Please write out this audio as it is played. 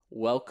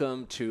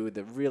Welcome to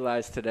the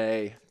Realize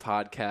Today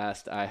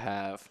podcast. I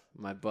have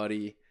my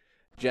buddy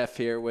Geoff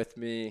here with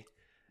me.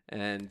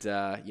 And,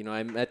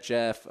 I met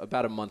Geoff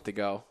about a month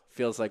ago.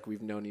 Feels like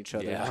we've known each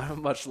other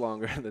much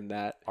longer than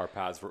that. Our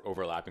paths were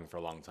overlapping for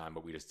a long time,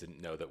 but we just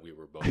didn't know that we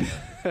were both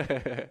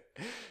there.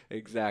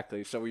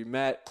 Exactly. So we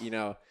met,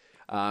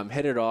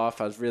 hit it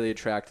off. I was really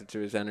attracted to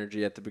his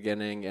energy at the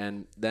beginning.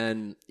 And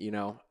then,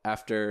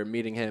 after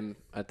meeting him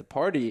at the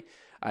party,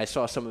 I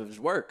saw some of his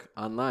work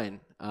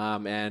online.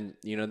 And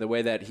the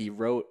way that he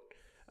wrote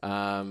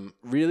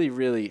really,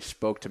 really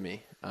spoke to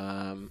me.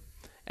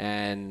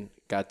 And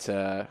got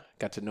to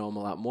know him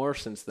a lot more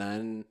since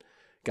then.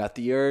 Got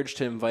the urge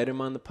to invite him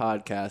on the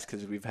podcast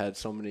because we've had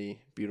so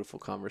many beautiful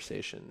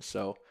conversations.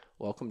 So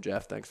welcome,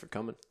 Geoff. Thanks for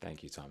coming.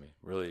 Thank you, Tommy.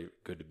 Really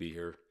good to be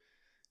here.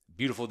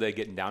 Beautiful day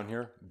getting down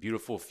here.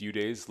 Beautiful few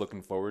days.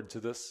 Looking forward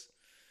to this.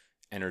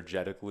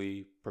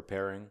 Energetically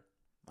preparing.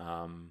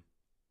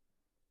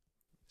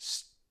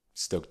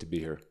 Stoked to be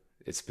here.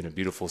 It's been a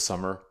beautiful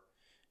summer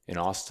in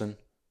Austin.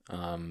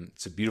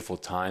 It's a beautiful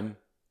time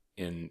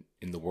in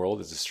the world.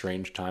 It's a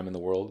strange time in the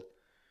world.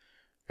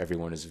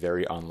 Everyone is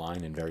very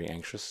online and very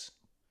anxious.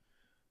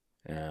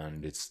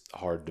 And it's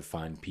hard to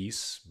find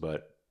peace,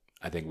 but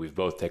I think we've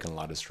both taken a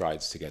lot of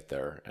strides to get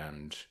there.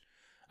 And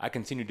I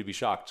continue to be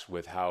shocked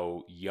with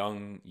how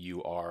young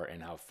you are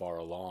and how far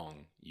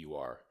along you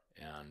are.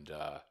 And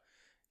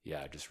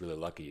just really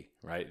lucky,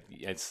 right?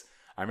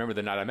 I remember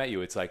the night I met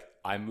you, it's like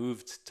I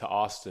moved to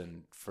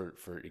Austin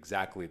for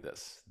exactly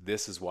this.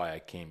 This is why I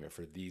came here,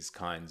 for these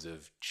kinds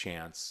of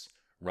chance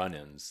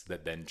run-ins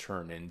that then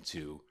turn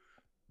into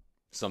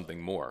something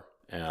more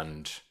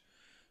and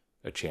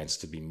a chance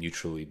to be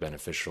mutually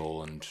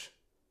beneficial and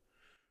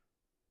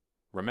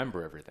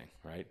remember everything,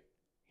 right?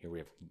 Here we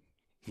have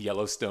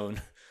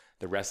Yellowstone,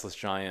 the restless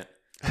giant,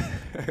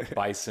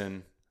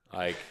 bison.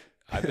 Like,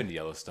 I've been to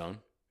Yellowstone.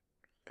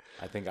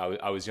 I think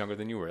I was younger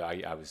than you were.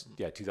 I was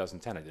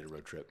 2010. I did a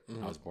road trip.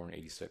 I was born in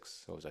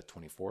 '86, so I was at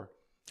 24.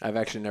 I've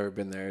actually never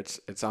been there.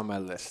 It's on my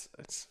list.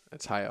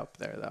 It's high up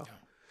there though.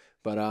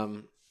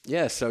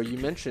 Yeah. But so you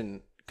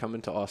mentioned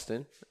coming to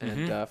Austin,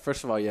 and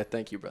first of all,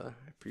 thank you, brother.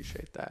 I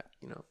appreciate that.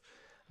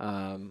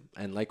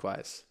 And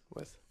likewise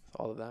with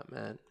all of that,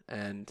 man.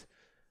 And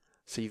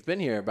so you've been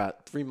here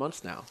about 3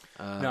 months now.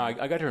 No, I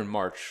got here in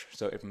March.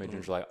 So April, May,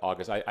 June, July,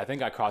 August. I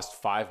think I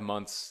crossed 5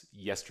 months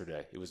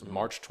yesterday. It was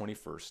March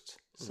 21st.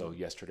 So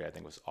yesterday, I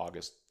think, was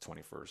August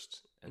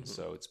 21st. And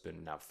so it's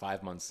been now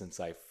 5 months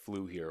since I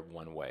flew here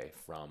one way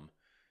from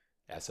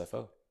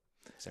SFO,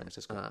 San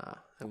Francisco.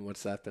 And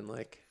what's that been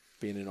like,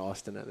 being in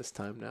Austin at this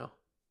time now?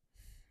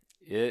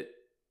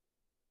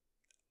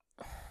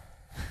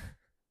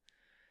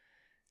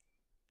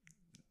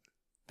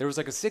 There was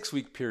like a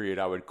 6-week period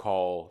I would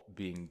call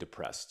being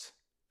depressed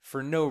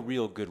for no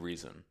real good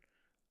reason.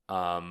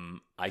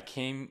 I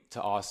came to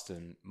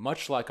Austin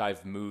much like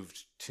I've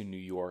moved to New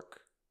York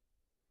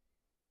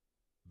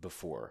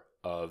before.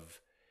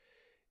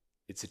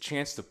 It's a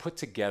chance to put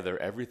together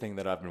everything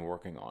that I've been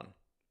working on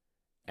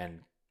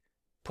and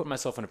put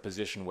myself in a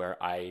position where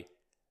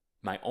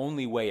my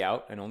only way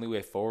out and only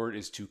way forward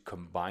is to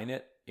combine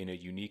it in a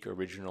unique,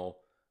 original,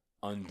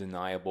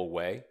 undeniable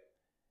way.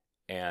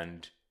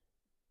 And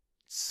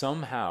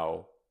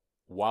somehow,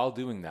 while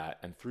doing that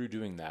and through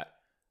doing that,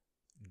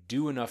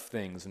 do enough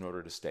things in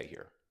order to stay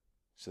here.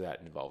 So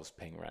that involves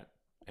paying rent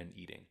and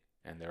eating.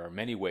 And there are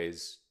many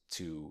ways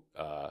to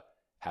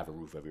have a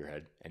roof over your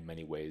head and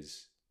many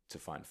ways to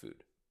find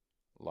food.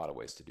 A lot of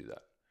ways to do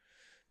that.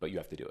 But you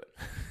have to do it.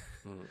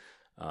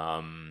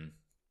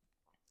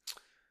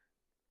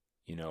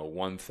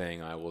 One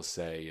thing I will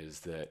say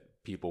is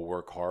that people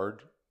work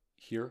hard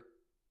here.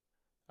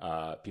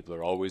 People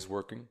are always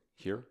working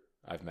here.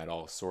 I've met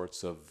all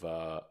sorts of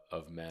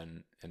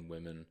men and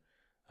women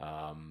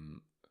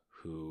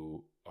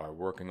who are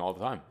working all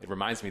the time. It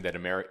reminds me that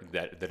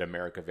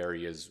America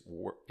is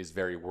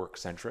very work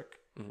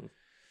centric. Mm-hmm.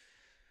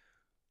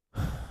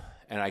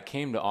 And I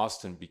came to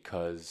Austin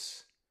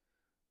because,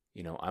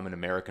 I'm an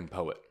American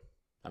poet.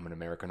 I'm an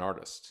American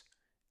artist,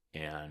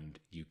 and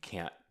you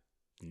can't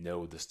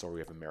know the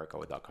story of America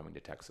without coming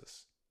to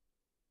Texas.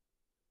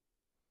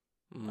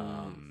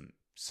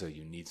 So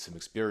you need some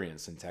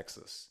experience in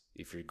Texas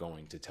if you're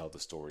going to tell the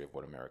story of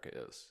what America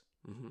is.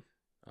 Mm-hmm.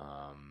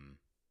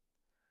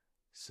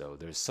 So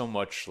there's so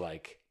much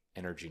like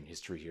energy and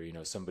history here.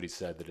 Somebody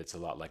said that it's a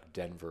lot like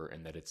Denver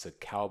and that it's a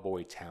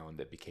cowboy town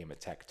that became a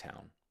tech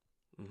town.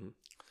 Mm-hmm.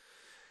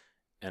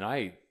 And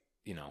I,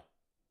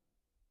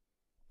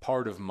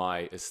 part of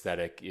my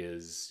aesthetic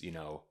is,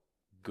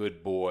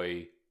 good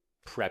boy,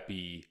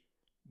 preppy,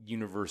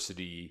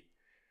 university,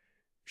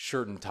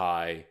 shirt and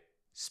tie,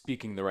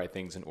 speaking the right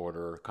things in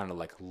order, kind of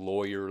like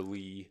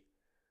lawyerly.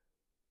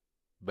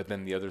 But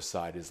then the other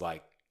side is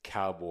like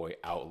cowboy,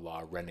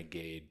 outlaw,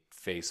 renegade,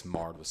 face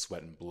marred with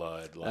sweat and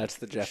blood. Like that's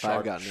the Geoff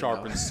I've gotten.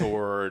 Sharpened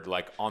sword,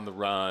 like on the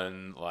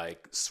run,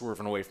 like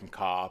swerving away from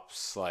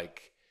cops,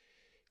 like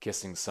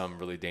kissing some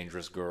really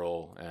dangerous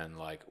girl, and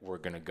like we're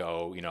gonna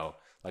go,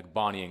 like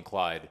Bonnie and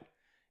Clyde,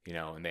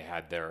 and they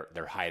had their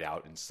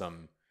hideout in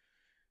some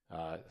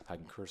I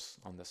can curse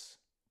on this.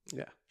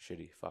 Yeah.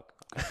 Shitty. Fuck.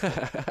 Okay.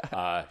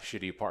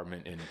 Shitty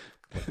apartment in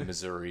like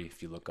Missouri.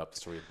 If you look up the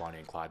story of Bonnie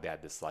and Clyde, they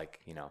had this like,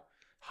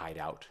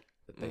 hideout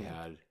that they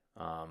had.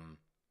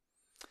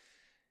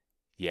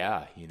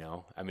 Yeah,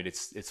 I mean,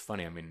 it's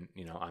funny. I mean,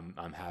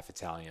 I'm half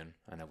Italian.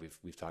 I know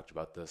we've talked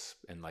about this,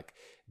 and like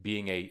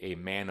being a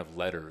man of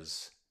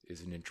letters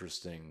is an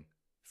interesting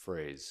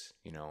phrase,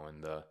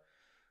 and the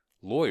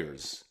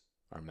lawyers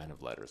are men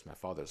of letters. My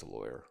father's a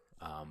lawyer.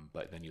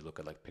 But then you look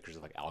at like pictures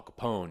of like Al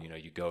Capone,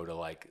 you go to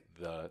like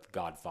the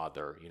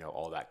Godfather,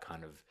 all that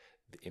kind of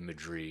the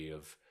imagery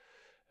of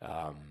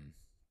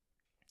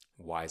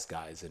wise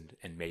guys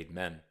and made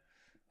men.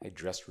 They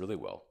dressed really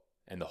well.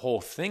 And the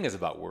whole thing is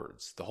about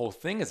words. The whole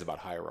thing is about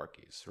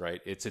hierarchies,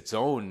 right? It's its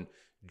own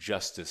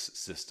justice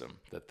system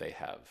that they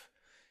have,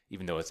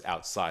 even though it's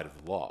outside of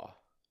the law.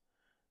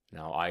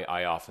 Now,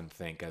 I often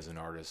think as an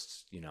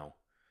artist,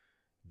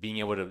 being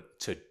able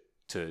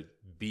to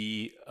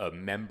be a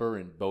member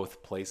in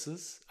both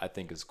places, I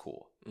think is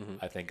cool. Mm-hmm.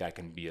 I think I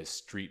can be a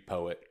street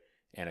poet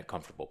and a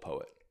comfortable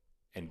poet.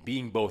 And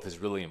being both is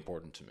really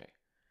important to me.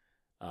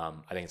 I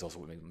think it's also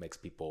what makes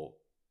people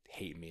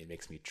hate me. It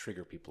makes me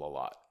trigger people a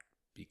lot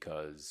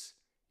because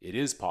it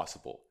is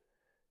possible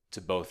to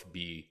both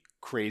be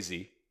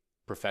crazy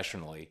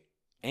professionally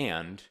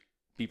and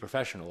be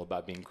professional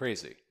about being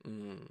crazy,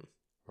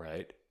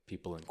 right?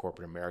 People in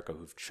corporate America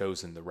who've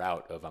chosen the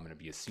route of I'm going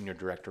to be a senior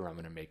director, I'm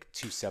going to make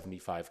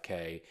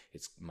 $275K,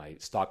 it's my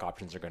stock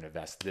options are going to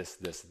vest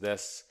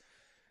this.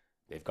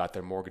 They've got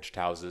their mortgaged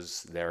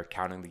houses, they're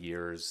counting the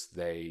years,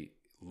 they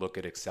look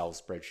at Excel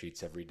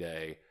spreadsheets every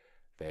day,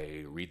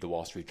 they read the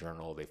Wall Street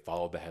Journal, they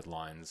follow the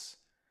headlines,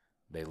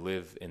 they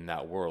live in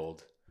that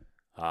world,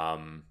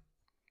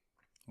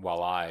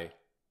 while I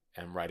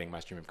am writing my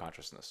stream of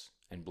consciousness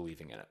and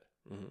believing in it.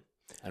 Mm-hmm.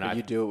 And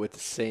you do it with the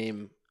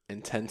same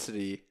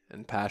intensity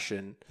and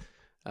passion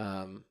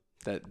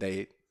that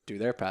they do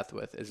their path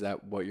with. Is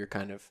that what you're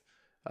kind of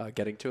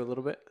getting to a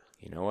little bit?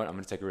 You know what? I'm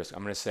going to take a risk.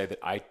 I'm going to say that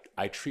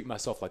I treat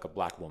myself like a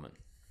black woman.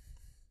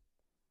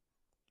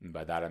 And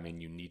by that, I mean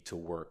you need to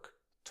work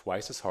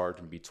twice as hard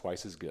and be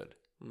twice as good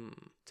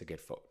to get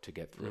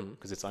through,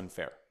 because it's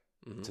unfair.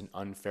 Mm-hmm. It's an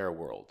unfair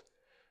world.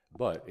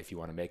 But if you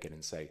want to make it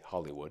in, say,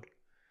 Hollywood,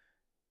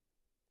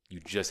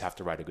 you just have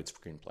to write a good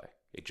screenplay.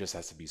 It just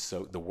has to be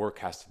the work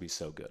has to be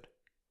so good.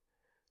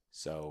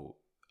 So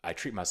I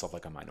treat myself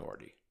like a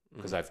minority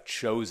because I've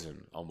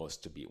chosen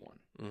almost to be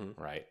one,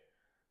 right?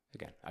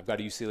 Again, I've got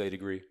a UCLA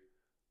degree.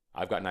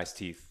 I've got nice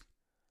teeth.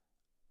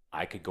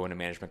 I could go into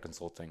management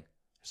consulting.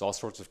 There's all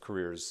sorts of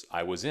careers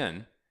I was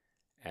in.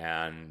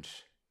 And,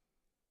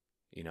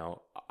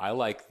 I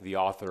like the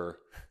author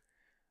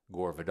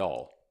Gore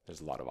Vidal.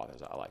 There's a lot of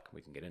authors I like.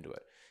 We can get into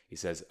it. He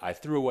says, I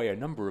threw away a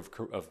number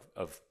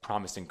of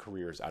promising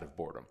careers out of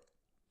boredom.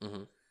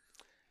 Mm-hmm.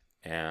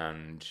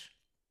 And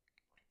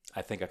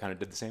I think I kind of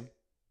did the same.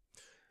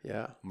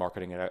 Yeah.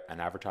 Marketing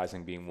and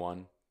advertising being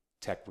one,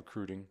 tech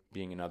recruiting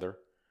being another.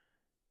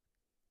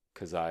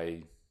 Because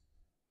I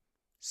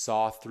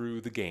saw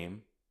through the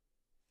game.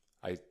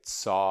 I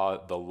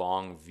saw the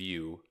long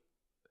view.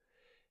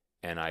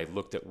 And I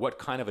looked at what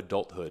kind of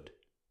adulthood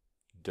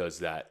does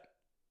that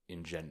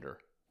engender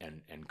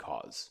and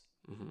cause.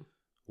 Mm-hmm.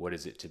 What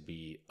is it to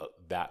be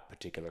that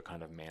particular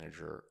kind of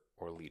manager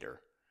or leader?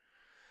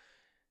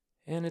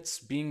 And it's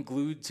being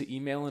glued to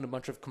email and a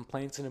bunch of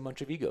complaints and a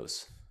bunch of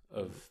egos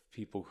of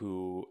people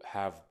who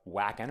have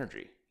whack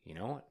energy.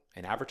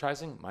 In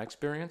advertising, my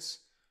experience,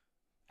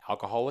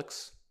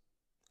 alcoholics,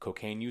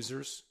 cocaine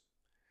users,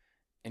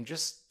 and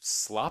just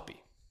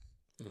sloppy.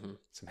 Mm-hmm.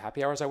 Some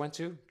happy hours I went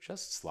to,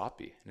 just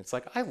sloppy. And it's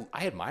like,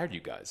 I admired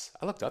you guys.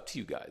 I looked up to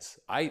you guys.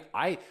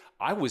 I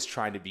was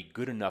trying to be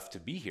good enough to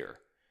be here.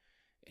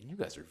 And you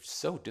guys are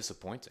so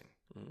disappointing.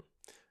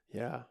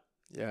 Yeah.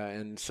 Yeah.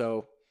 And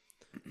so,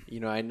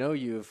 I know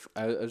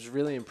I was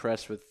really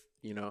impressed with,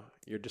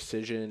 your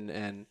decision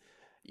and,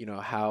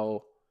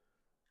 how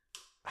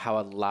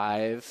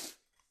alive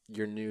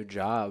your new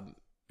job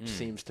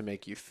seems to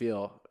make you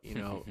feel.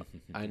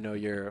 I know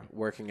you're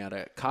working at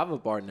a kava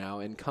bar now,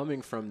 and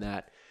coming from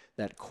that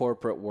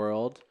corporate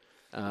world,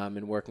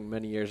 and working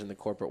many years in the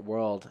corporate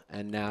world,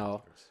 and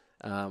now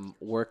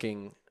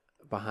working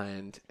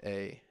behind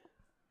a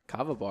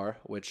kava bar,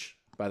 which,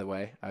 by the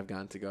way, I've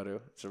gotten to go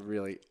to. It's a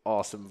really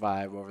awesome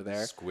vibe over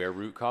there. Square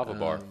Root Kava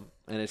Bar.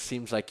 And it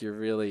seems like you're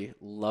really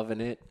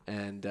loving it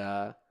and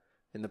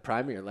in the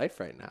prime of your life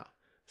right now.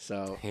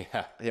 So,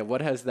 yeah,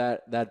 what has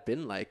that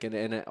been like?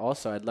 And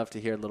also, I'd love to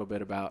hear a little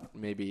bit about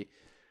maybe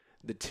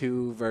the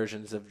two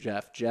versions of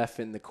Geoff. Geoff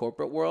in the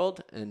corporate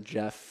world and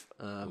Geoff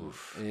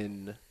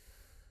in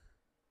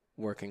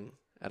working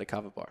at a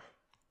kava bar.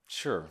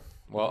 Sure.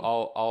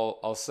 Well,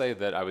 I'll say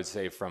that I would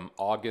say from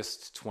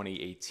August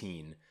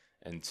 2018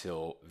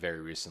 until very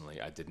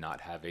recently, I did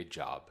not have a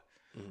job.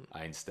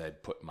 I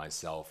instead put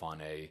myself on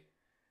a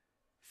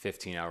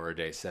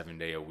 15-hour-a-day,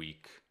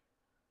 7-day-a-week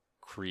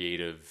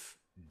creative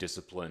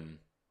discipline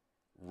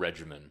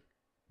regimen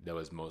that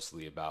was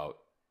mostly about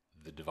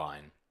the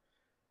divine,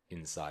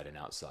 inside and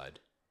outside,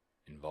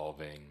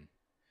 involving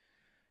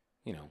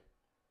you know,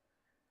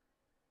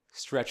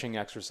 stretching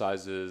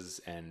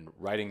exercises and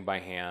writing by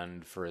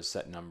hand for a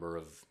set number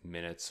of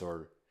minutes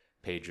or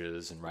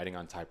pages and writing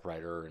on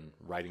typewriter and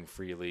writing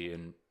freely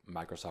in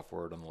Microsoft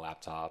Word on the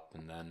laptop.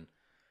 And then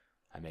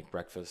I make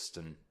breakfast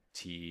and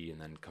tea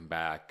and then come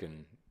back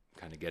and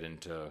kind of get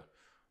into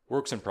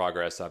works in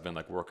progress. I've been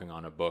like working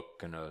on a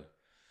book and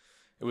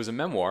it was a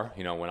memoir,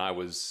 you know, when I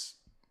was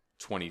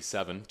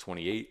 27,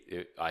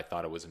 28, I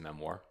thought it was a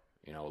memoir,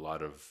 you know, a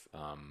lot of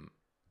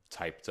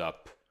typed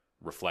up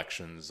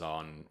reflections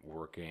on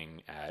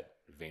working at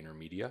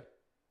VaynerMedia.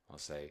 I'll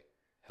say,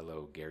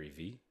 hello, Gary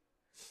V.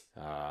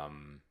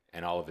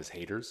 And all of his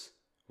haters.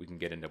 We can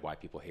get into why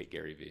people hate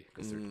Gary V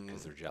because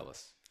they're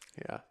jealous.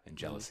 Yeah. And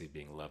jealousy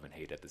being love and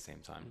hate at the same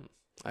time.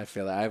 I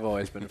feel that I've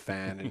always been a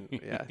fan,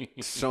 and yeah,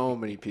 so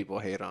many people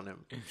hate on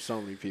him.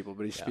 So many people,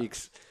 but he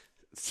speaks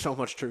so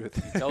much truth.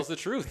 He tells the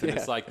truth. And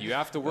it's like, you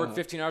have to work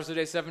 15 hours a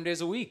day, 7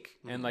 days a week,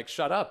 and like,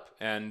 shut up.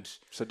 And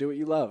so do what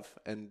you love,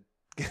 and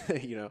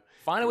you know,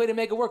 find a way to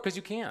make it work because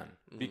you can,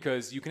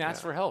 because you can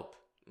ask for help.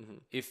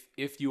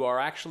 If you are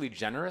actually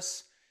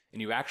generous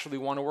and you actually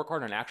want to work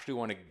hard and actually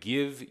want to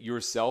give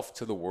yourself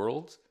to the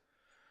world,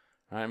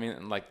 right? I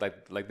mean, like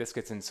this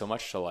gets in so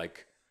much to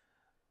like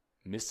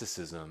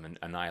mysticism and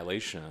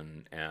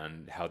annihilation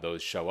and how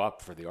those show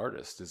up for the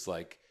artist. Is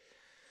like,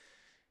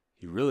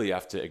 you really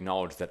have to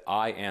acknowledge that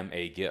I am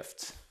a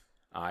gift.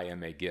 I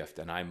am a gift,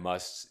 and I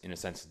must, in a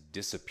sense,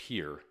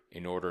 disappear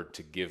in order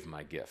to give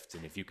my gift.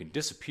 And if you can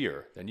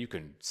disappear, then you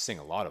can sing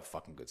a lot of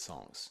fucking good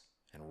songs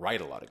and write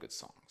a lot of good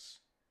songs,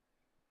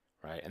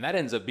 right? And that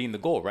ends up being the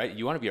goal, right?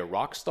 You want to be a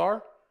rock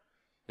star?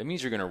 That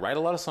means you're going to write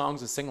a lot of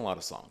songs and sing a lot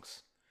of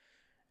songs.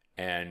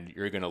 And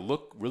you're going to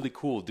look really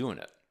cool doing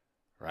it,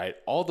 right?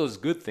 All those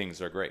good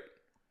things are great.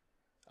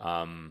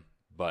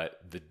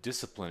 But the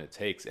discipline it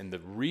takes and the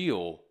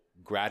real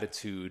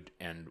gratitude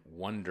and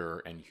wonder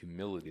and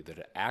humility that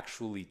it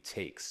actually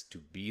takes to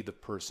be the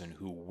person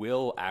who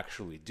will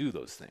actually do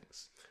those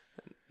things.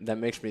 That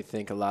makes me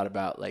think a lot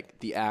about like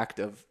the act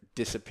of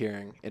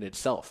disappearing in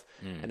itself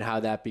and how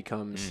that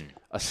becomes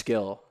a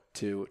skill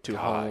to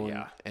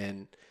hone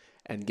and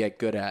get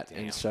good at. Damn.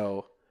 And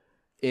so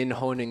in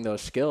honing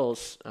those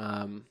skills,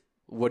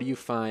 what do you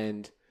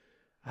find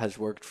has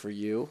worked for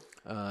you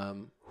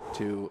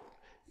to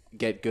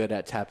get good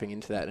at tapping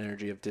into that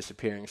energy of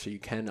disappearing so you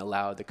can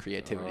allow the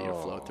creativity to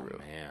flow through?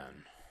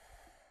 Man.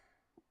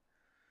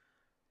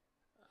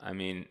 I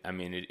mean,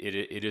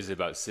 it is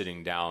about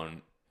sitting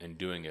down and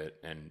doing it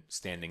and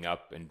standing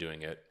up and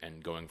doing it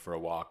and going for a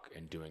walk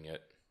and doing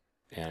it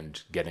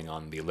and getting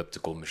on the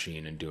elliptical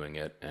machine and doing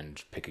it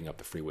and picking up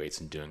the free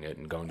weights and doing it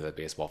and going to the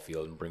baseball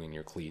field and bringing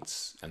your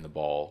cleats and the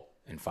ball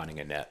and finding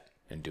a net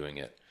and doing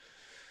it.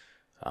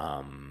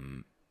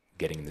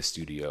 Getting in the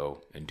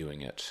studio and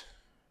doing it.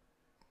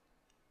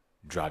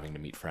 Driving to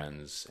meet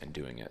friends and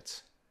doing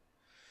it.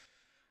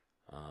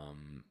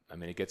 I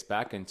mean, it gets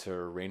back into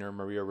Rainer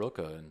Maria Rilke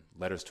and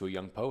Letters to a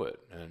Young Poet.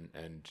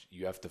 And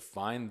you have to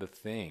find the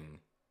thing.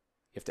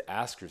 You have to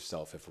ask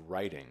yourself if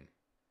writing,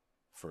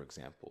 for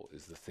example,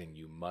 is the thing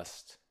you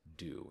must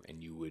do.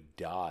 And you would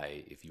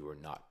die if you were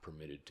not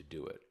permitted to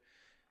do it.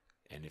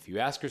 And if you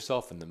ask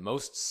yourself in the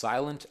most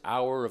silent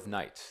hour of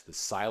night, the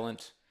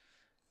silent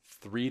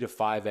 3 to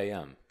 5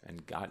 a.m.,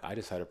 and God, I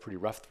just had a pretty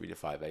rough 3 to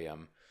 5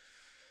 a.m.,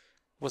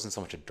 it wasn't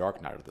so much a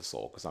dark night of the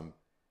soul because I'm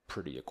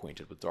pretty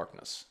acquainted with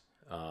darkness.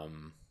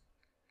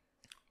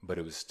 But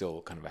it was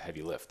still kind of a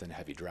heavy lift and a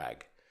heavy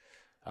drag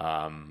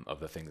of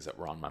the things that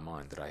were on my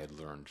mind that I had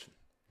learned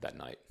that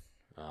night.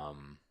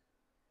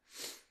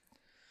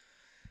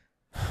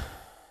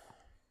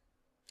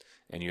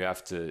 And you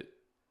have to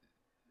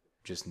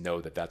just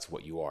know that that's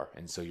what you are.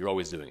 And so you're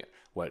always doing it.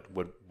 What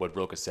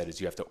Rilke said is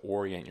you have to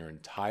orient your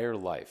entire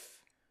life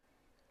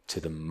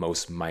to the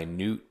most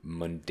minute,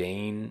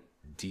 mundane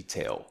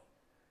detail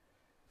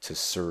to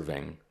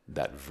serving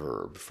that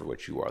verb for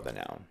which you are the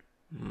noun.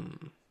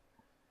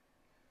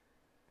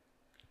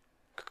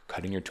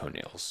 Cutting your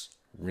toenails,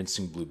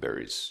 rinsing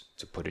blueberries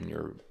to put in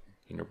your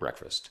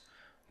breakfast,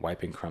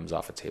 wiping crumbs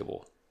off a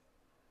table,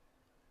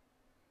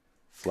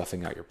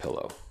 fluffing out your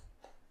pillow,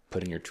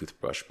 putting your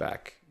toothbrush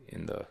back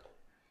in the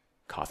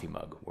coffee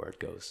mug where it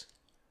goes.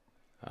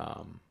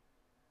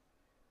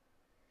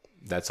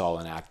 That's all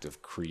an act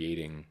of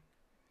creating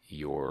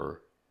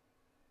your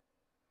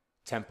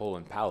temple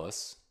and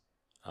palace,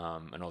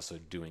 and also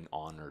doing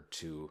honor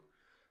to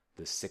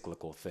the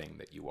cyclical thing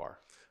that you are.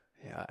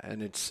 Yeah,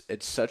 and it's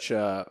such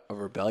a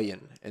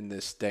rebellion in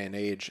this day and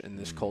age, in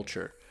this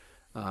culture.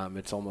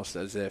 It's almost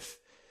as if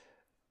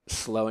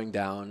slowing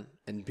down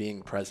and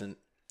being present,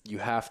 you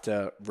have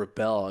to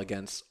rebel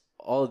against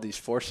all of these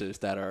forces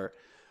that are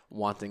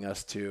wanting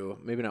us to,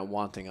 maybe not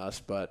wanting us,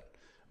 but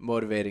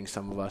motivating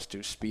some of us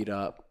to speed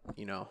up,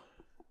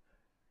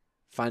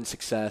 find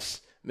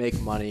success, make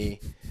money,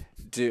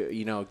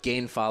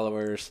 gain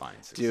followers,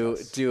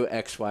 do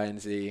X, Y, and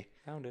Z.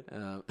 Found it.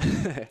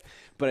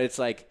 But it's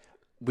like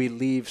we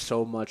leave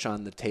so much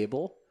on the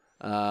table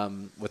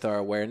with our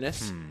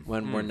awareness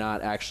when we're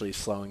not actually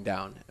slowing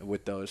down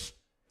with those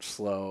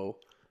slow,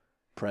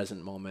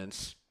 present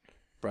moments,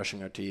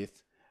 brushing our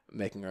teeth,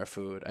 making our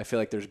food. I feel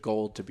like there's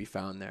gold to be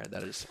found there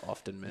that is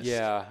often missed.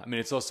 Yeah, I mean,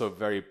 it's also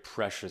very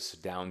precious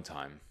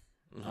downtime.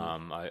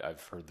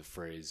 I've heard the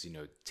phrase,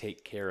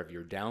 take care of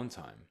your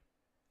downtime,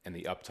 and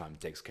the uptime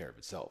takes care of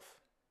itself.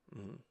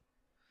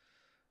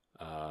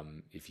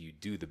 If you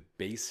do the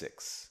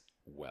basics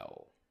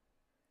well,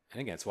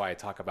 and again, it's why I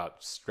talk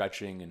about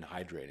stretching and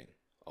hydrating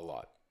a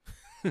lot,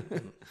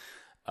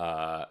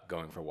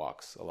 going for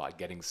walks a lot,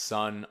 getting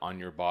sun on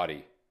your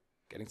body,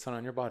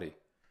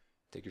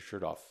 take your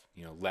shirt off.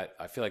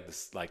 I feel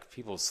like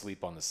people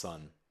sleep on the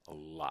sun a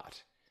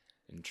lot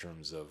in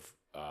terms of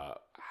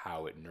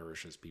how it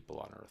nourishes people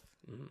on Earth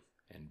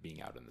and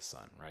being out in the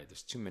sun. Right?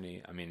 There's too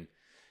many. I mean,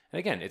 and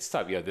again, it's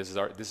tough. This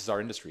is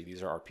our industry.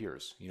 These are our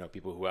peers.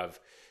 People who have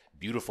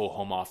beautiful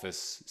home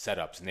office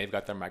setups, and they've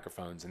got their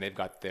microphones and they've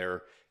got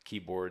their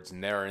keyboards,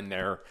 and they're in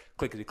there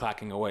clickety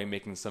clacking away,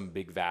 making some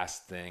big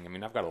vast thing. I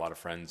mean, I've got a lot of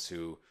friends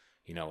who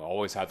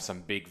always have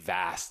some big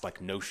vast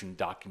like Notion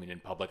document in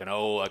public, and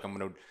I'm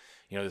gonna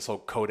this whole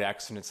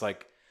codex, and it's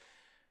like,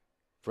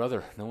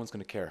 brother, no one's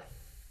gonna care.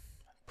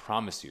 I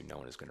promise you, no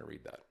one is gonna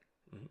read that.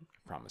 I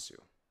promise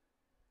you.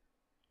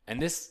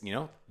 And this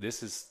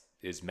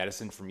is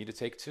medicine for me to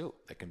take too.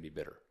 That can be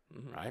bitter,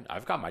 right?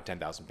 I've got my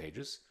 10,000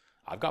 pages.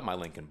 I've got my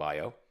link in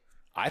bio.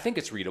 I think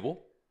it's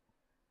readable.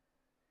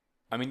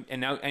 I mean,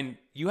 and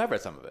you have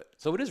read some of it,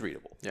 so it is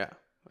readable. Yeah,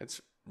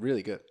 it's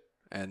really good,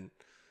 and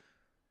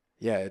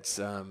yeah, it's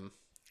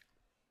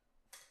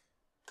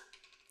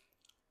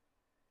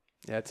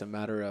it's a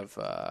matter of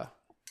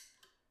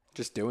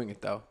just doing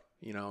it though,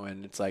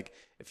 and it's like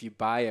if you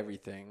buy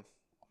everything,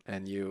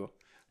 and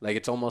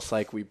it's almost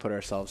like we put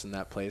ourselves in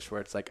that place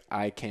where it's like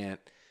I can't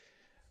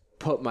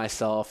put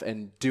myself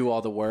and do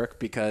all the work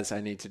because I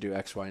need to do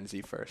X, Y, and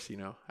Z first.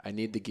 I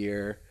need the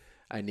gear.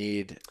 I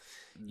need,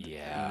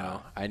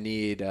 I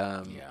need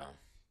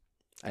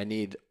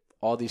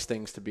all these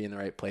things to be in the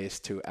right place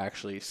to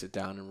actually sit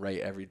down and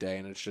write every day.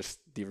 And it's just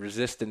the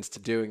resistance to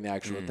doing the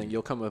actual thing.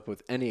 You'll come up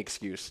with any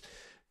excuse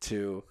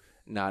to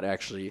not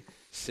actually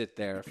sit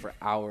there for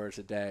hours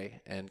a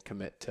day and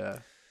commit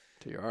to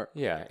your art.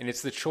 Yeah. And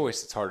it's the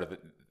choice that's harder.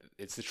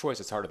 It's the choice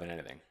that's harder than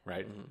anything,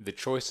 right? The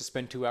choice to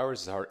spend 2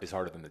 hours is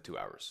harder than the 2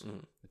 hours.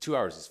 The 2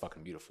 hours is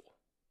fucking beautiful.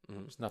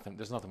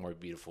 There's nothing more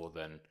beautiful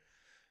than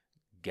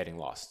getting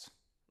lost,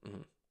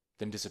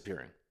 than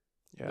disappearing.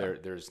 Yeah.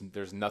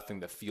 There's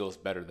nothing that feels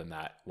better than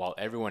that. While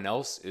everyone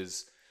else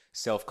is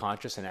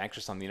self-conscious and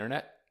anxious on the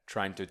internet,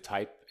 trying to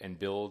type and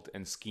build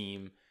and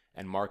scheme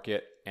and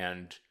market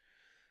and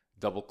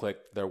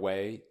double-click their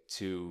way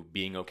to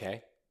being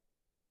okay,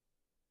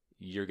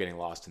 you're getting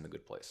lost in the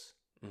good place.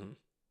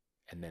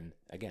 And then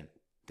again,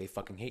 they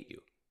fucking hate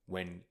you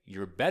when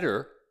you're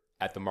better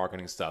at the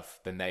marketing stuff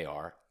than they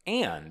are,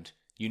 and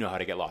you know how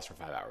to get lost for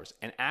 5 hours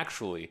and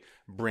actually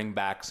bring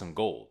back some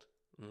gold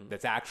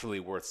that's actually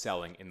worth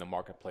selling in the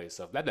marketplace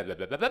of blah, blah, blah,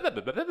 blah, blah, blah,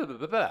 blah, blah, blah,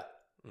 blah, blah.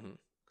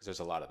 Because there's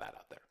a lot of that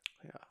out there.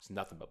 Yeah. There's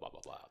nothing but blah,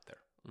 blah, blah out there.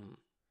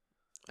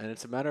 And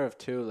it's a matter of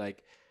too,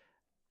 like,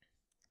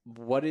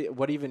 what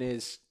even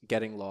is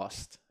getting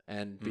lost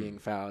and being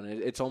found?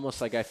 It's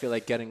almost like I feel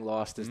like getting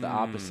lost is the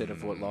opposite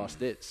of what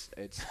lost is.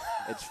 It's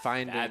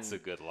finding. That's a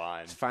good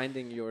line. It's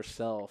finding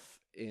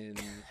yourself in.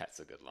 That's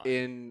a good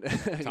line.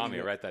 Tommy,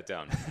 write that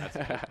down.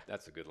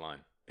 That's a good line.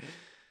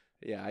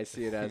 Yeah, I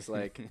see it as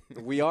like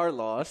we are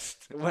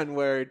lost when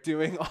we're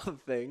doing all the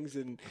things,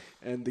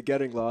 and the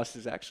getting lost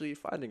is actually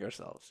finding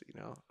ourselves,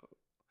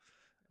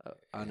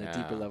 on a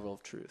deeper level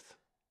of truth.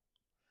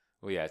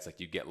 Well, yeah, it's like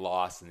you get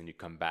lost and then you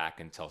come back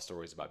and tell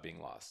stories about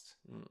being lost,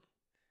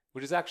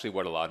 which is actually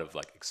what a lot of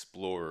like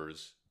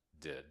explorers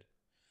did,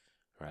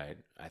 right?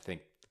 I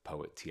think the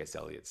poet T.S.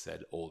 Eliot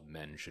said old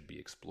men should be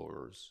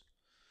explorers,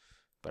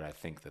 but I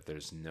think that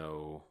there's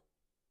no.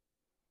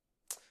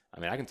 I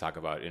mean, I can talk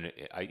about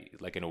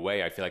in a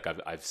way. I feel like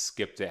I've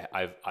skipped it.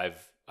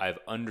 I've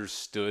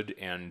understood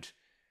and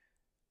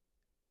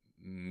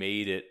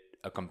made it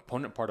a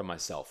component part of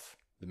myself.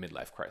 The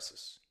midlife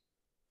crisis.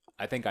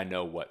 I think I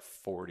know what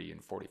 40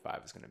 and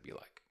 45 is going to be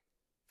like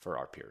for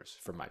our peers,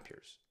 for my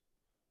peers.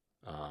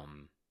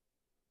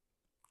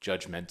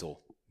 Judgmental,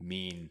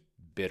 mean,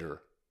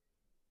 bitter,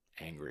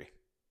 angry,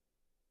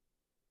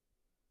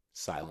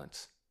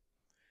 silent.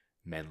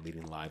 Men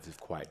leading lives of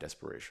quiet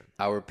desperation.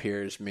 Our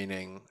peers,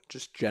 meaning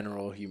just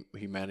general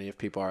humanity of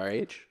people our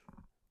age?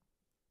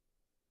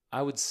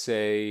 I would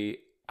say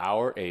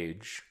our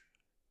age,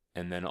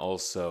 and then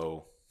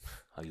also,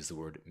 I'll use the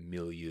word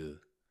milieu.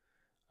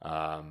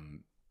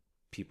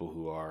 People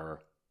who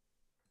are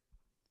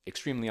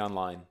extremely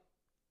online,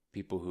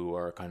 people who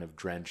are kind of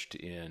drenched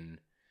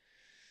in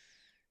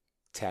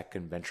tech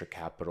and venture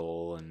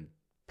capital and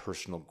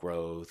personal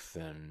growth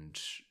and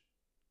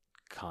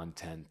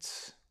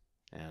content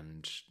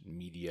and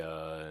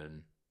media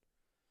and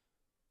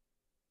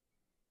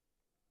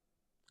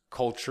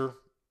culture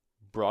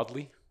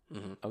broadly,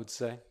 I would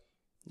say.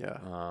 Yeah.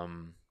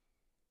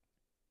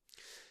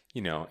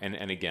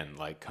 And again,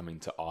 like coming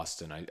to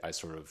Austin, I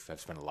sort of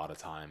have spent a lot of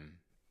time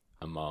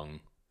among,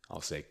 I'll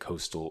say,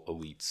 coastal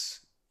elites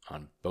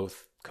on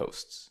both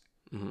coasts.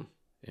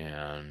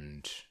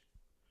 And,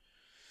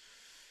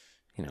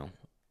 you know,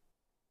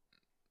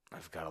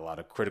 I've got a lot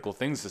of critical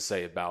things to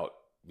say about,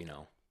 you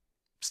know,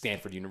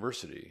 Stanford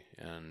University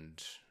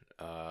and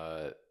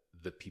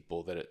the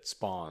people that it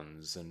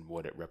spawns and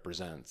what it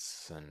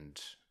represents.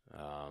 And,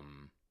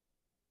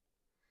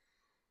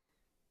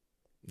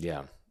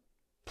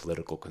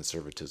 political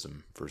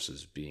conservatism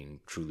versus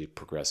being truly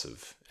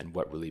progressive, and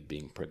what really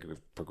being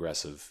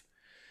progressive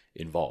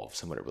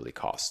involves and what it really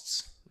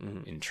costs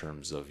in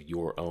terms of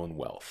your own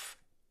wealth.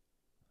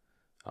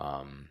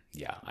 I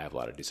have a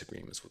lot of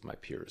disagreements with my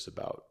peers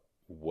about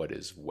what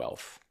is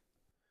wealth.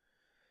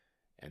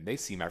 And they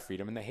see my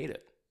freedom and they hate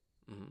it.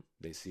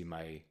 They see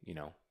my,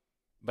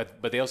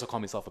 but they also call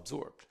me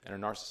self-absorbed and a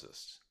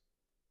narcissist.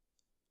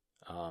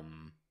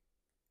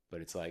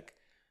 But it's like,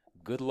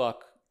 good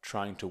luck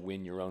trying to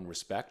win your own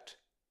respect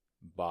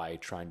by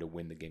trying to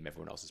win the game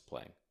everyone else is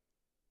playing.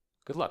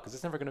 Good luck, because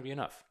it's never going to be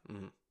enough.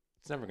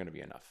 It's never going to be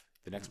enough.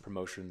 The next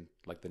promotion,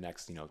 like the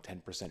next,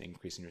 10%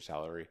 increase in your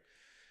salary,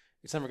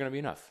 it's never going to be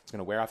enough. It's going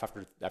to wear off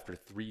after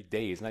 3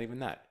 days, not even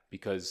that,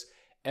 because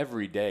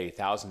every day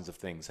thousands of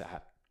things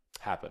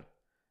happen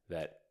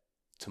that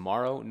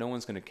tomorrow no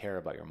one's going to care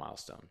about your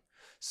milestone.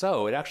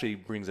 So it actually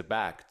brings it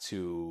back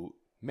to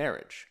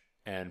marriage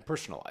and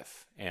personal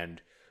life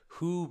and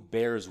who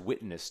bears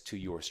witness to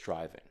your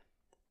striving.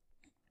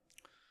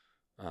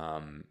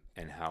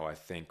 And how I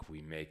think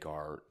we make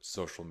our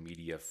social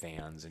media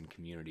fans and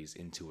communities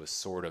into a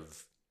sort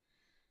of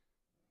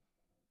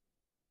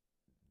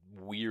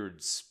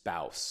weird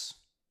spouse,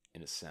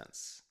 in a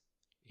sense.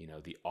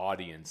 The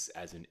audience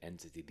as an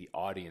entity, the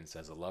audience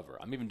as a lover.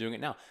 I'm even doing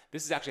it now.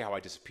 This is actually how I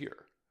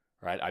disappear,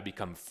 right? I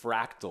become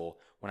fractal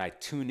when I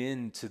tune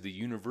in to the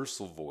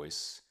universal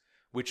voice,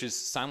 which is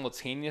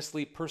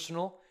simultaneously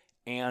personal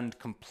and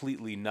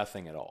completely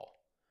nothing at all,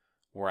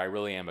 where I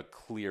really am a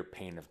clear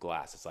pane of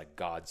glass. It's like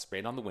God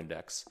sprayed on the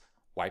Windex,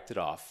 wiped it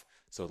off,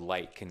 so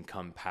light can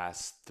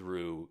pass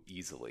through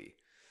easily.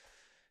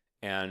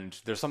 And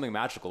there's something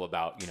magical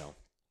about,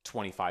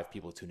 25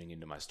 people tuning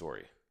into my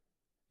story.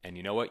 And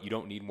you know what? You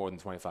don't need more than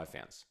 25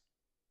 fans.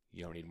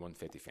 You don't need more than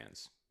 50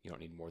 fans. You don't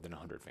need more than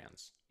 100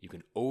 fans. You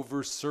can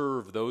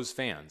overserve those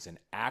fans and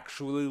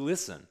actually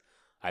listen.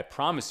 I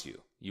promise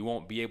you, you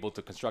won't be able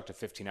to construct a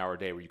 15-hour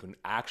day where you can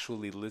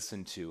actually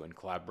listen to and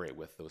collaborate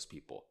with those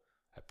people.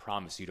 I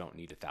promise you don't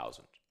need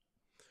 1,000.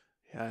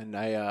 Yeah, and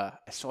I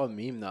saw a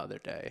meme the other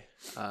day,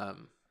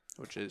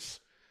 which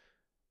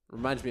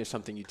reminds me of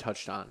something you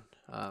touched on.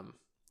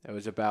 It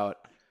was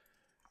about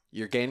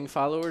you're gaining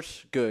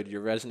followers, good,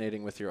 you're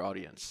resonating with your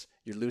audience.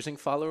 You're losing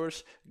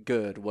followers,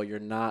 good, well, you're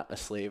not a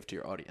slave to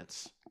your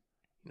audience.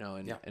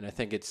 And I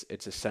think it's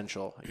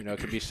essential. It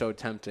could be so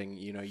tempting,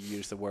 you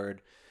use the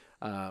word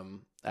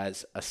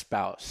as a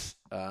spouse,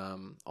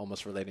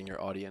 almost relating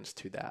your audience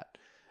to that.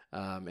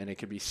 And it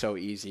could be so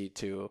easy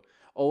to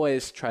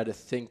always try to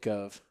think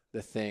of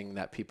the thing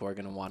that people are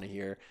going to want to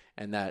hear,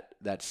 and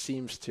that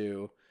seems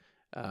to,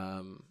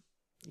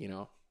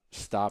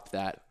 stop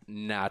that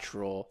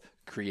natural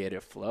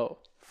creative flow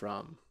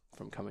from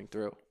coming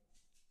through.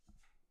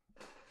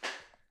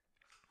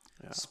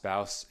 Yeah.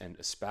 Spouse and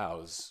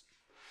espouse.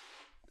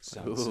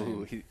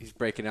 Ooh, he's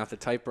breaking out the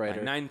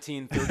typewriter. My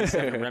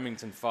 1937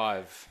 Remington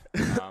 5.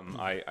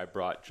 I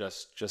brought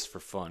just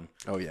for fun.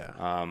 Oh yeah,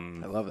 I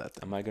love that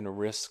thing. Am I going to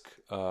risk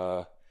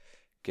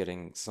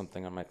getting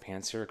something on my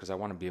pants here? Because I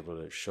want to be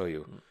able to show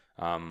you.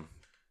 I'll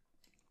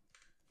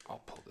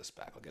pull this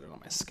back. I'll get it on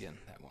my skin.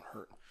 That won't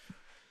hurt.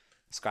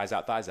 Skies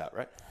out, thighs out,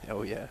 right?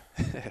 Oh yeah.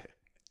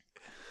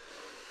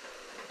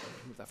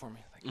 Move that for me.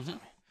 Thank you.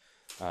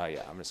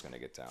 I'm just going to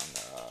get down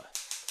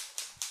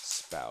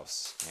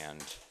spouse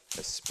and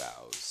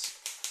espouse.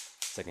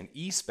 It's like an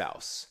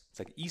e-spouse. It's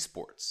like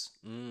esports.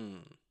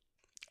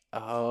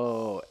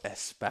 Oh,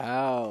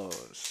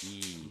 espouse.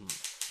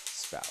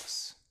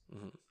 E-spouse.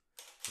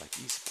 Like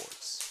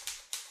esports.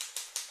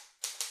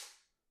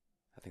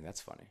 I think that's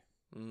funny.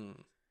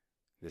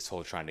 This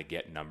whole trying to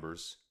get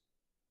numbers,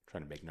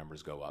 trying to make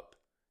numbers go up.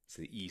 It's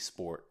the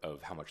e-sport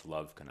of how much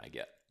love can I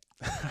get.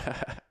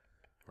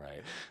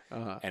 Right?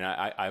 And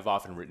I've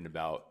often written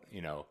about,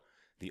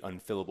 the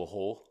unfillable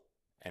hole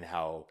and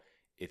how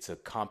it's a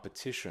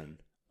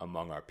competition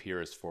among our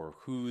peers for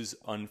whose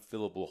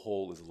unfillable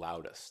hole is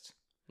loudest,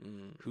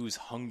 who's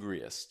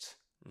hungriest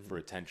for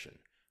attention,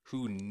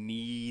 who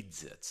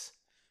needs it.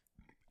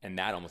 And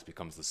that almost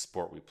becomes the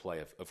sport we play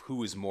of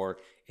who is more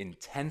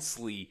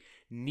intensely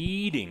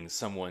needing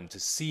someone to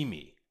see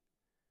me.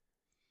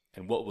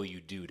 And what will you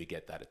do to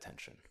get that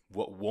attention?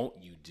 What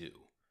won't you do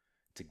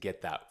to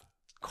get that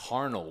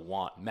carnal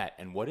want met?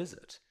 And what is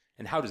it?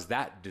 And how does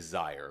that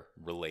desire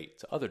relate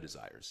to other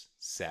desires?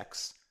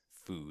 Sex,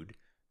 food,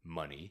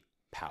 money,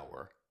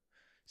 power,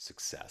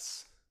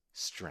 success,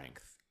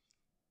 strength.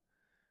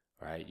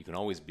 Right? You can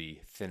always be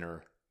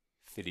thinner,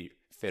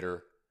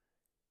 fitter,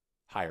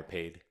 higher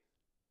paid.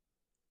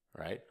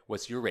 Right?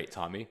 What's your rate,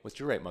 Tommy? What's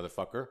your rate,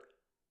 motherfucker?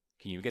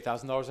 Can you get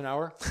 $1,000 an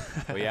hour?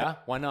 Oh yeah?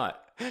 Why not?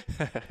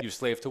 You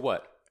slave to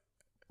what?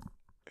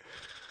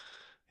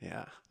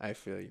 Yeah, I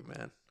feel you,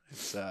 man.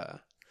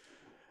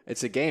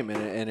 it's a game,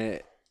 and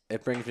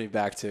it brings me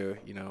back to,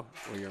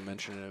 what you were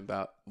mentioning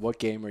about what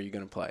game are you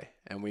going to play,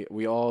 and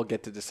we all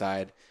get to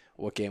decide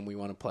what game we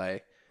want to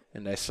play.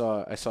 And I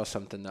saw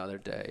something the other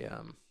day.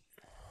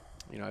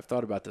 I've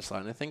thought about this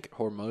line. I think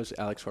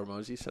Alex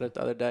Hormozy said it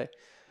the other day.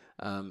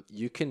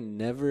 You can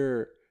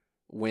never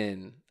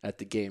win at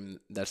the game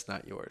that's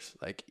not yours.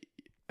 Like,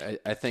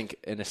 I think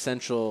an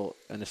essential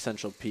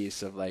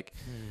piece of like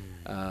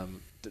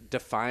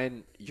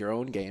define your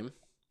own game,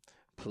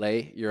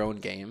 play your own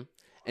game,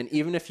 and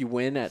even if you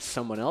win at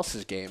someone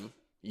else's game,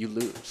 you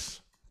lose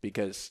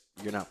because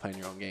you're not playing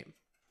your own game.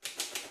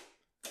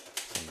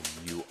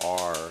 You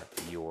are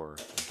your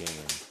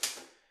game.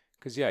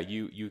 Because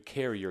you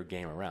carry your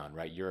game around,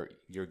 right?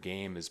 Your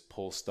game is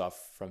pull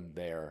stuff from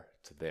there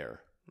to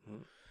there.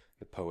 Mm-hmm.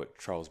 The poet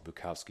Charles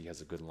Bukowski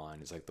has a good line.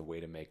 It's like the way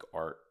to make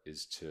art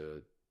is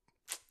to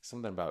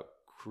something about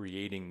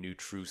creating new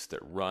truths that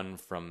run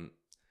from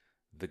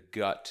the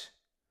gut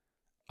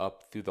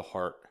up through the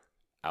heart,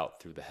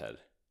 out through the head.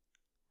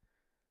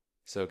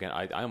 So again,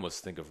 I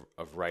almost think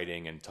of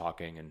writing and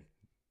talking and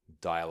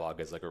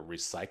dialogue as like a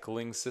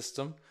recycling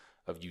system.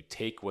 Of you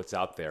take what's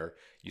out there,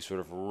 you sort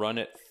of run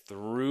it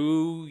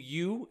through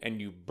you, and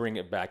you bring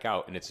it back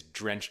out, and it's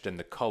drenched in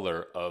the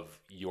color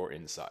of your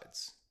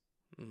insides.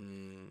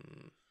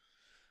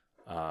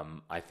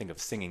 I think of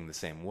singing the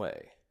same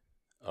way.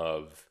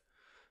 I've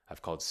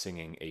called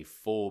singing a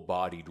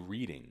full-bodied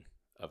reading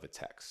of a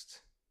text.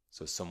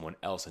 So someone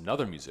else,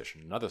 another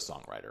musician, another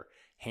songwriter,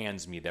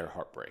 hands me their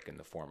heartbreak in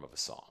the form of a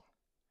song,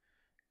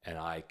 and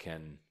I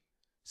can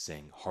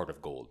sing "Heart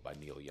of Gold" by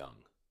Neil Young.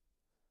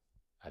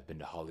 I've been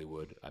to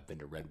Hollywood. I've been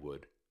to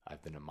Redwood.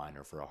 I've been a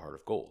miner for a heart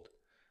of gold.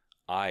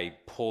 I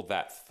pull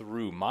that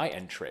through my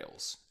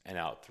entrails and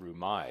out through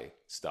my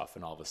stuff,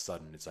 and all of a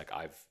sudden it's like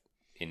I've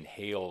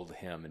inhaled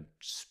him and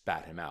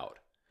spat him out.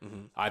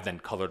 Mm-hmm. I've then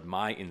colored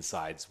my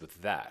insides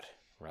with that,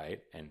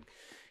 right? And,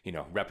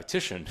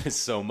 repetition is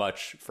so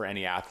much for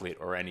any athlete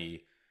or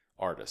any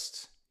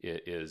artist.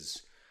 It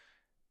is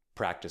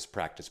practice,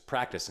 practice,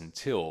 practice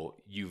until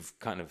you've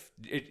kind of,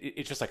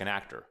 it's just like an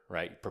actor,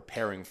 right?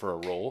 Preparing for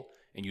a role.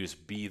 And you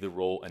just be the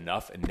role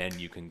enough, and then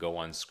you can go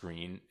on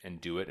screen and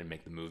do it and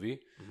make the movie.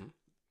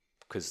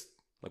 Because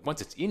like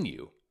once it's in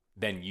you,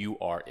 then you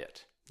are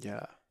it.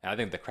 Yeah. And I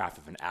think the craft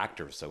of an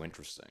actor is so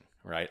interesting,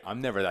 right?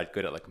 I'm never that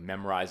good at like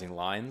memorizing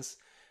lines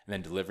and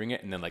then delivering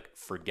it and then like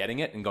forgetting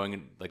it and going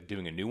and like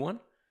doing a new one.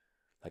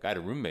 Like I had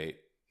a roommate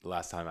the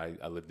last time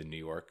I lived in New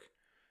York,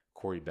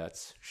 Corey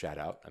Betts, shout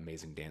out,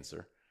 amazing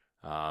dancer.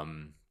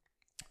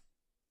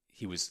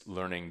 He was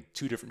learning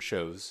 2 different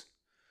shows.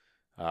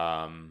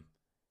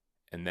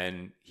 And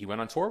then he went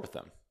on tour with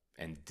them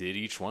and did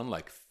each one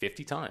like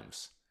 50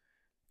 times.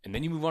 And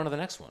then you move on to the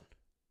next one.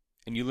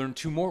 And you learn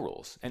 2 more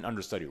roles and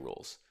understudy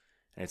roles.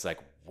 And it's like,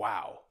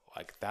 wow,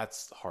 like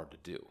that's hard to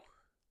do.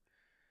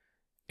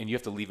 And you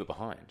have to leave it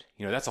behind.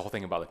 That's the whole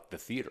thing about like the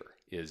theater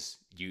is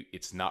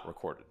it's not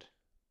recorded.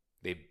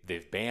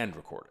 They've banned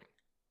recording.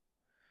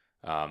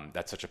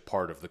 That's such a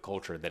part of the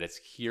culture that it's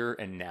here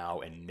and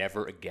now and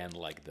never again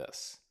like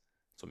this.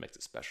 That's what makes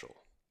it special.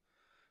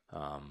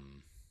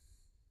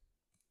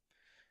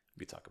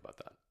 We talk about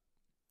that.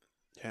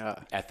 Yeah.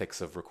 Ethics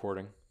of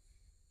recording.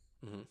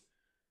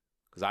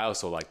 Because I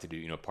also like to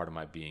do, part of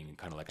my being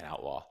kind of like an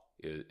outlaw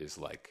is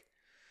like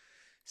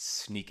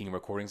sneaking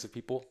recordings of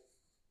people,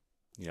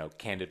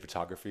 candid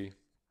photography.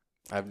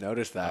 I've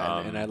noticed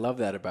that. And I love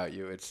that about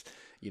you. It's,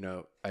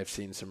 I've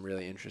seen some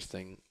really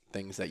interesting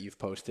things that you've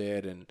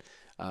posted, and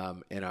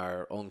in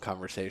our own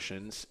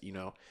conversations,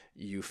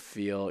 you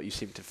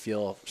seem to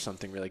feel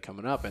something really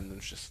coming up, and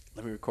it's just,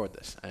 let me record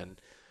this.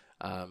 And,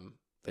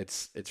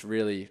 it's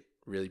really,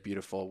 really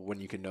beautiful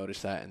when you can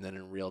notice that, and then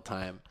in real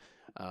time,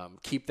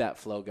 keep that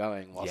flow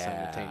going while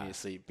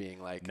simultaneously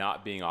being like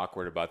not being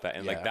awkward about that.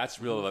 And like that's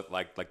really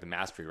like the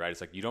mastery, right?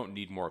 It's like you don't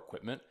need more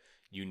equipment,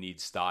 you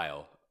need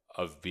style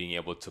of being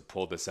able to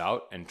pull this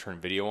out and turn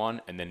video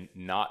on, and then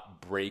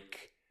not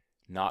break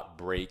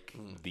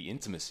the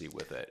intimacy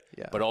with it,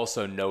 but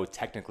also know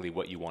technically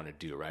what you want to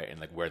do, right? And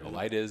like where the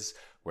light is,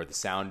 where the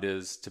sound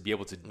is, to be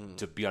able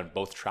to be on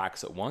both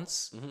tracks at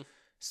once.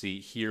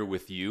 See, here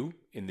with you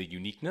in the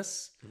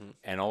uniqueness,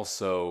 and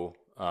also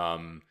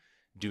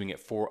doing it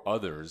for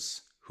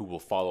others who will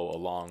follow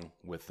along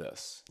with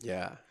this.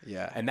 Yeah.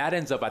 And that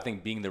ends up, I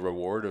think, being the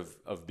reward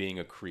of being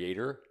a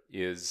creator,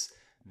 is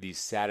the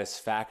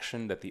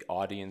satisfaction that the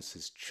audience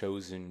has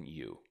chosen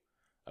you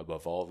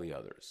above all the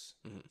others.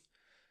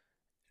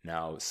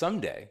 Now,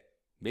 someday,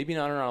 maybe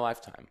not in our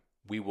lifetime,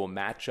 we will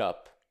match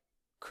up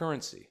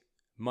currency,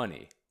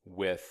 money,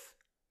 with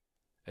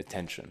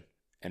attention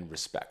and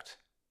respect.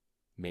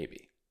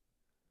 Maybe.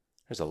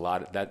 There's a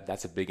lot of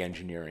that's a big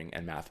engineering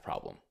and math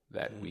problem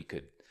that we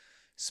could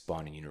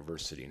spawn a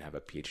university and have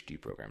a PhD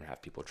program and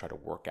have people try to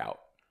work out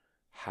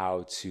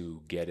how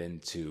to get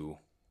into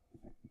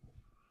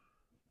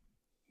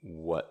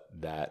what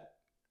that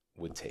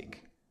would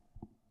take.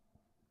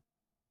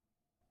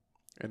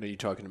 And are you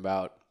talking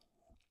about,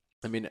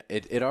 I mean,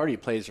 it already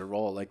plays a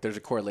role. Like there's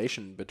a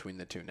correlation between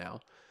the two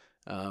now.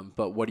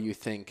 But what do you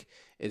think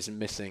is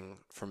missing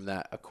from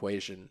that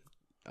equation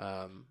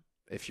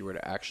if you were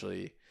to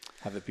actually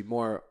have it be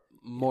more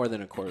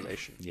than a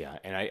correlation? Yeah,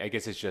 and I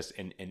guess it's just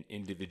an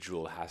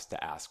individual has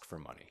to ask for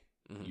money.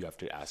 You have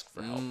to ask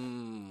for help.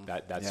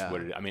 That's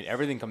what it. I mean,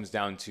 everything comes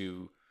down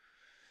to,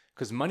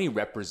 because money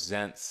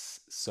represents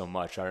so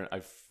much. I'm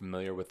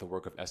familiar with the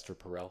work of Esther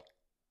Perel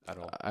at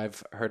all.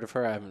 I've heard of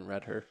her. I haven't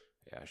read her.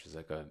 Yeah, she's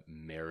like a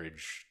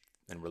marriage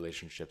and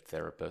relationship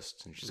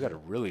therapist, and she's got a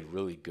really,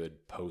 really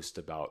good post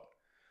about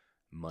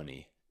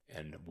money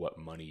and what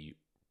money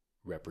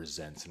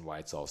represents and why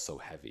it's all so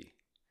heavy.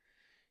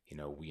 You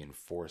know, we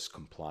enforce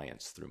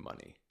compliance through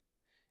money.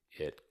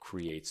 It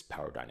creates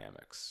power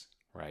dynamics,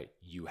 right?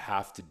 You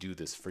have to do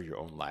this for your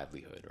own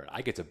livelihood, right?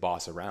 I get to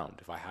boss around.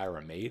 If I hire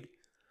a maid,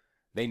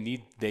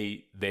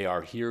 they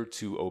are here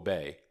to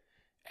obey,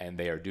 and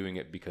they are doing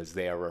it because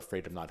they are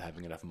afraid of not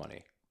having enough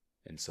money.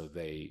 And so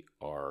they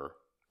are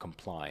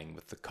complying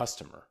with the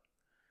customer.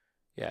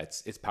 Yeah,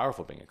 it's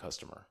powerful being a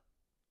customer.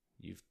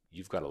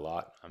 You've got a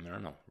lot. I mean, I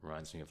don't know.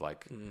 Reminds me of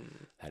like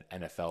that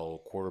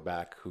NFL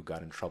quarterback who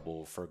got in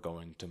trouble for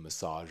going to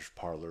massage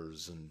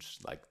parlors, and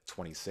like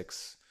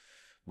 26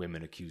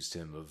 women accused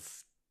him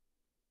of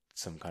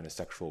some kind of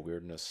sexual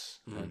weirdness.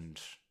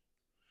 And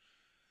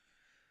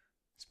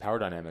it's power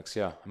dynamics.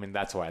 Yeah. I mean,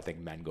 that's why I think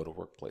men go to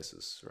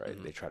workplaces,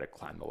 right? They try to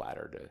climb the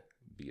ladder to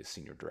be a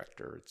senior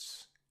director.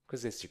 It's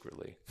because they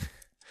secretly,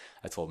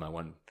 I told my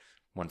one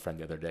friend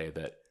the other day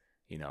that,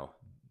 you know,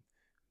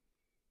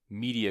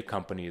 media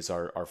companies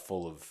are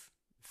full of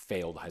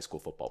failed high school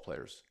football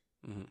players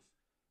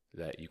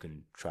that you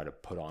can try to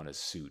put on a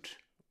suit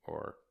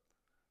or,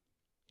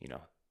 you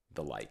know,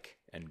 the like,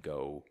 and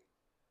go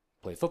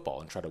play football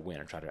and try to win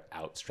and try to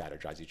out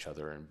strategize each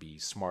other and be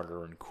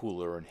smarter and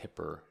cooler and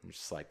hipper. And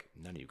just like,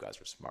 none of you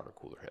guys are smarter,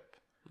 cooler, hip.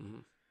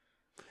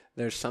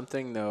 There's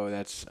something though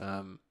that's,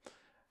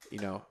 you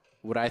know,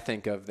 what I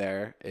think of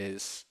there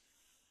is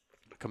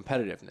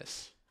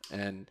competitiveness.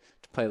 And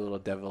to play a little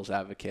devil's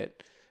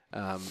advocate,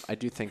 I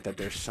do think that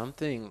there's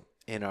something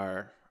in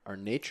our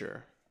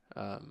nature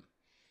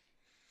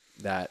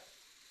that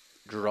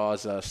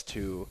draws us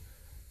to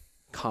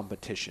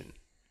competition,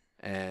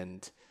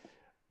 and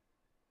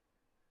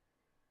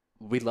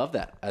we love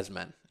that as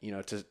men, you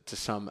know, to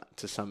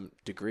some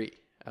degree.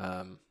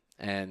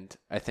 And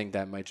I think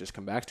that might just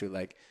come back to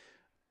like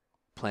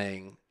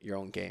playing your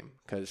own game,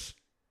 because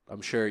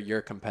I'm sure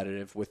you're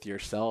competitive with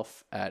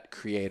yourself at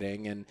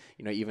creating, and,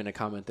 you know, even a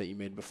comment that you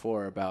made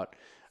before about,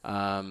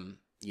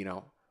 you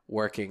know,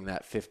 working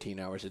that 15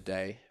 hours a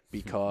day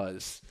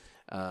because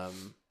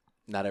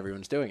not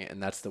everyone's doing it.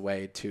 And that's the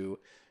way to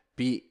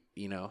beat,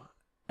 you know,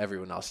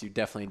 everyone else. You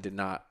definitely did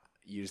not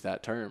use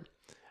that term.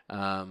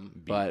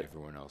 But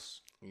everyone else.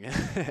 Yeah.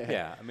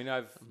 Yeah. I mean,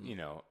 I've, you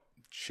know,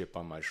 chip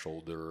on my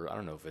shoulder. I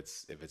don't know if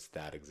it's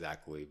that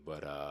exactly,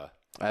 but I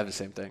have the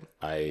same thing.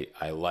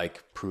 I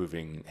like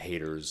proving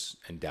haters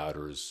and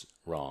doubters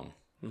wrong.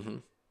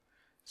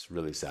 It's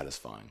really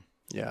satisfying.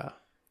 Yeah.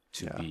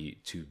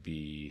 To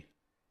be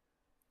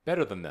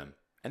better than them.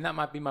 And that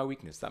might be my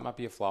weakness. That might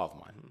be a flaw of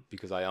mine,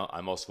 because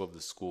I'm also of the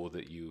school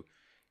that you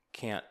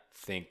can't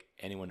think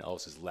anyone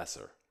else is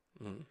lesser.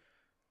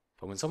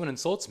 But when someone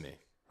insults me,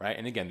 right?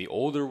 And again, the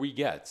older we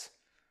get,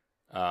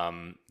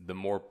 the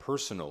more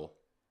personal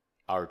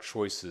our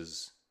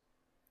choices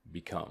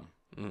become.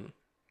 I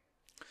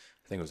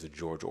think it was a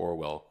George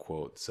Orwell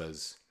quote that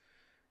says,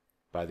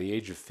 by the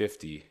age of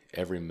 50,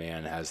 every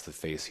man has the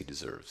face he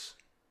deserves.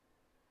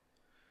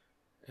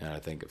 And I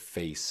think a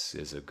face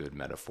is a good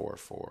metaphor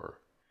for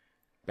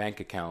bank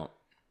account,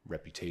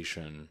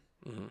 reputation,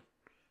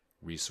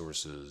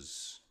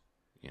 resources,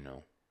 you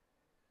know.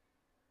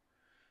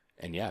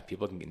 And yeah,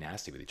 people can get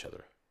nasty with each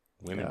other.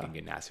 Women can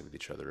get nasty with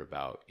each other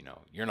about, you know,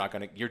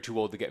 you're too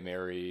old to get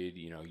married.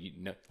 You know,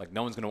 like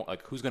no one's going to,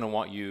 like, who's going to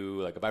want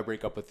you? Like if I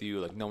break up with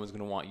you, like no one's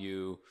going to want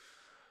you.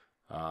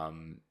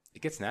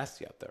 It gets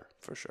nasty out there.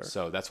 For sure.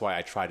 So that's why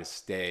I try to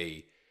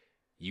stay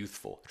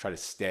youthful. I try to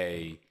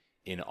stay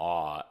in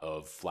awe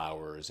of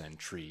flowers and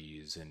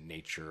trees and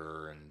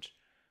nature and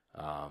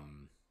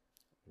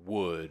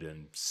wood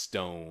and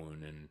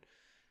stone and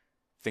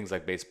things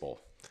like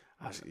baseball.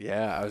 I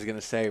was going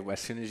to say,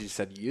 as soon as you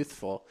said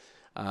youthful,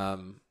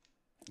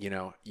 you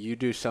know, you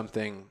do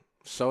something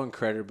so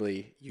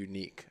incredibly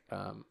unique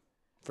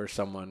for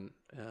someone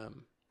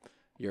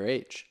your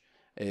age,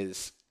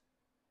 is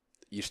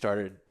you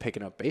started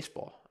picking up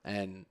baseball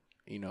and,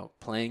 you know,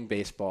 playing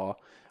baseball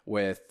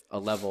with a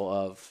level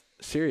of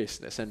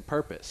seriousness and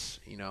purpose,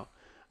 you know,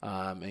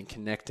 and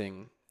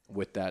connecting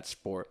with that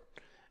sport,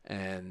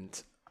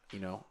 and, you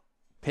know,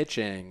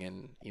 pitching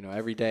and, you know,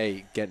 every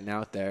day getting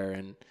out there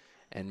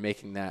and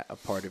making that a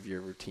part of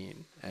your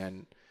routine.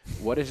 And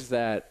what is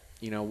that,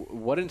 you know,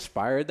 what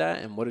inspired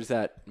that, and what does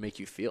that make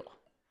you feel?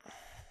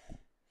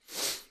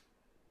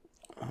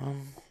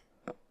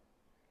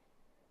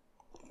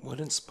 What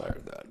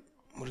inspired that?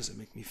 What does it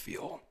make me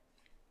feel?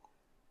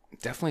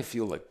 Definitely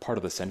feel like part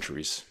of the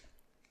centuries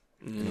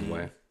in a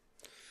way.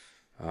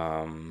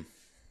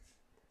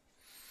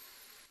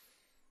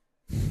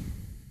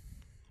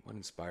 What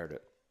inspired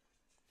it?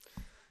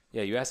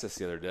 Yeah, you asked this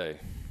the other day.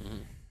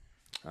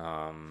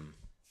 I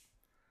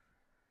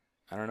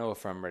don't know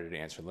if I'm ready to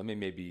answer. Let me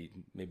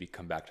maybe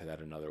come back to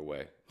that another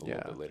way a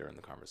little bit later in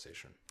the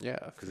conversation. Yeah,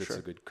 because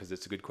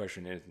it's a good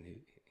question and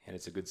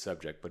it's a good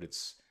subject, but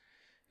it's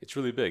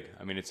really big.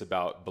 I mean, it's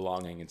about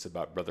belonging. It's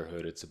about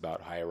brotherhood. It's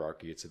about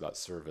hierarchy. It's about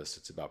service.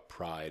 It's about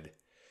pride.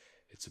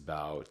 It's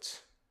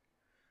about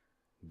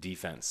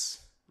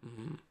defense.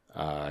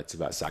 It's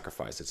about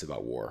sacrifice. It's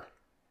about war.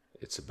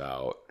 It's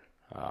about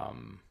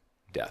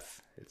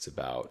death. It's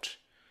about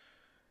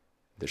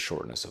the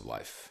shortness of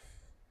life.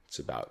 It's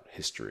about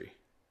history.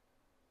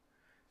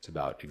 It's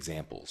about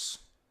examples.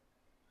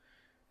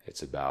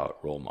 It's about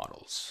role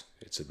models.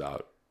 It's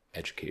about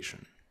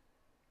education.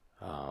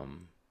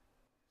 So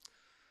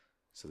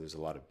there's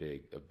a lot of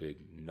big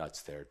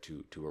nuts there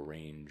to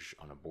arrange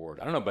on a board.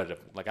 I don't know, but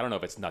I don't know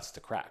if it's nuts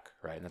to crack,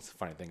 right? And that's the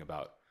funny thing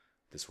about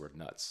this word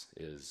nuts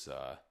is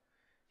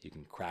you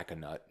can crack a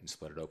nut and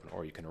split it open,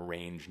 or you can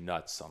arrange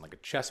nuts on like a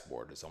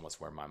chessboard. Is almost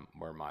where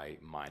my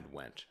mind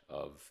went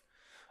of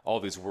all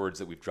these words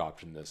that we've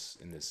dropped in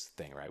this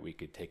thing, right? We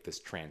could take this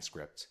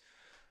transcript,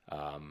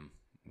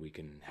 we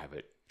can have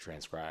it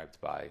transcribed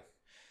by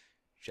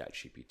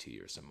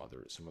ChatGPT or some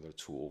other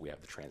tool. We have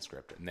the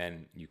transcript, and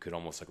then you could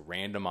almost like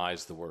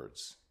randomize the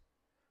words,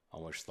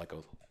 almost like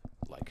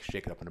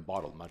shake it up in a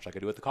bottle, much like I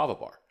do with the kava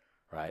bar,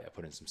 right? I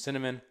put in some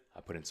cinnamon,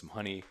 I put in some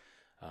honey,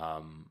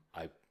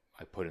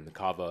 I put in the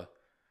kava,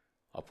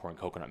 I'll pour in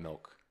coconut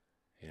milk,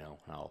 and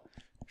I'll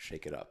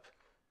shake it up.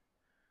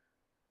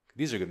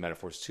 These are good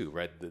metaphors too,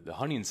 right? The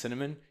honey and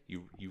cinnamon,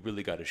 you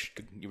really got to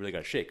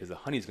shake, because the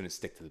honey is going to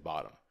stick to the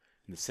bottom,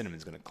 and the cinnamon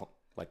is going to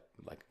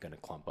going to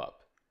clump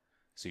up.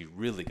 So you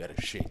really got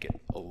to shake it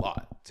a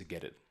lot to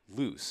get it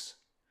loose.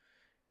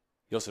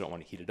 You also don't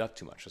want to heat it up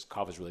too much, because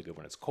kava is really good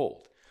when it's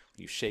cold.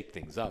 When you shake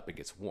things up, it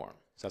gets warm.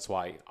 So that's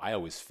why I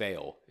always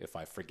fail if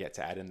I forget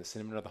to add in the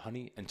cinnamon or the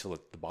honey until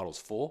the bottle's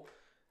full.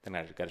 Then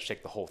I got to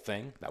shake the whole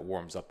thing. That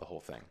warms up the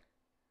whole thing.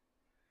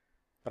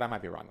 But I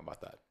might be wrong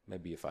about that.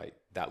 Maybe if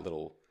that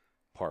little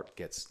part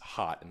gets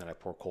hot and then I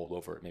pour cold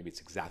over it, maybe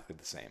it's exactly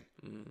the same,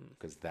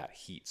 because that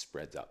heat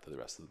spreads out to the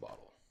rest of the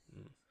bottle.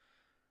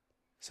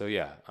 So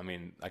yeah, I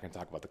mean, I can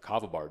talk about the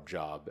kava bar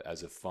job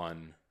as a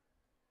fun.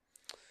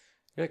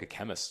 You're like a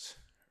chemist,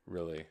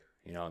 really.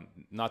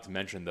 Not to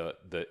mention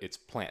it's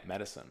plant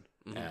medicine,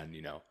 and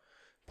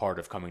part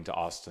of coming to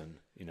Austin,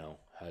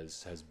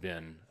 has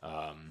been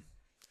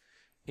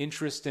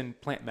interest in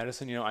plant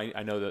medicine.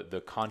 I know that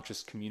the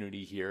conscious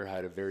community here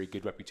had a very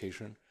good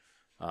reputation,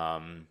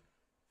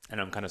 and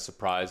I'm kind of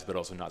surprised, but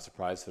also not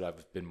surprised that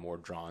I've been more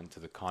drawn to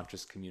the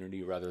conscious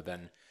community rather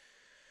than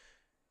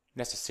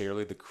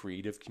necessarily the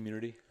creative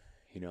community.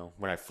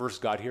 When I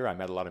first got here, I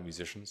met a lot of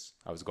musicians.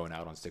 I was going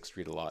out on 6th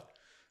Street a lot.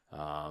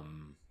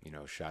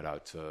 Shout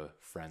out to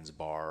Friends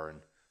Bar and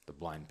the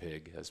Blind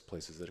Pig as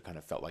places that kind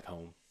of felt like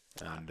home.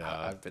 And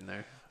I've been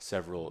there.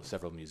 Several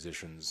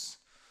musicians,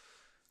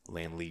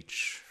 Lane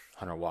Leach,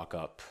 Hunter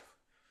Walkup,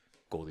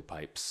 Goldie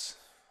Pipes,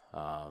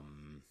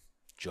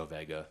 Joe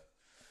Vega,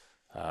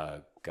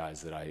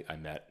 guys that I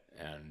met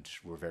and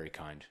were very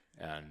kind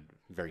and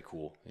very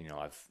cool.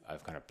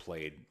 I've kind of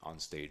played on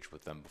stage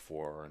with them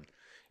before, and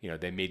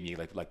they made me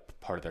like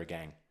part of their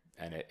gang,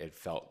 and it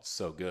felt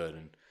so good.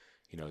 And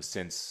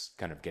since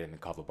kind of getting the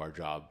kava bar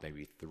job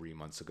maybe 3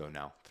 months ago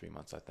now, 3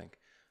 months I think,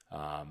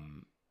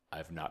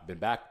 I've not been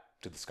back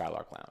to the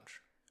Skylark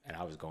Lounge, and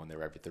I was going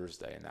there every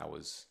Thursday, and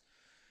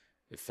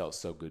it felt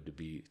so good to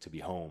be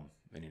home.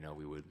 And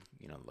we would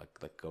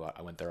like go out.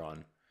 I went there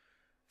on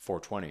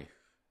 4/20,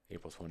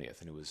 April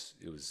 20th, and it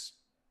was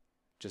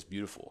just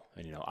beautiful.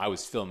 And I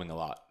was filming a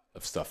lot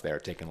of stuff there,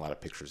 taking a lot of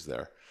pictures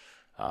there,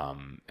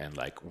 and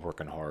like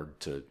working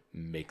hard to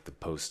make the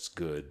posts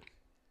good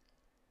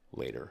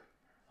later.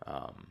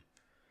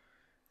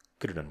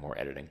 Could have done more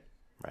editing,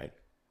 right?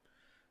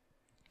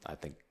 I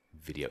think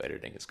video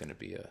editing is going to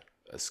be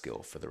a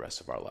skill for the rest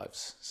of our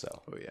lives. So,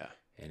 oh yeah,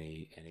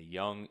 any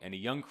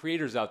young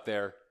creators out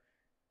there,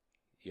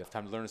 you have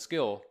time to learn a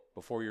skill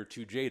before you're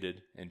too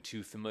jaded and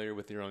too familiar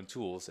with your own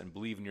tools and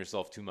believe in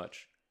yourself too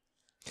much.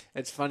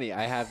 It's funny.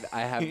 I have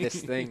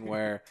this thing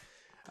where,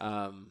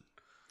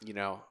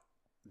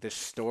 this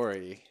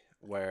story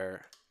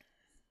where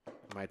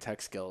my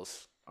tech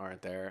skills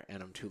aren't there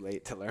and I'm too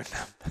late to learn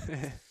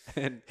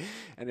them.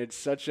 and it's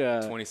such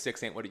a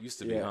 26 ain't what it used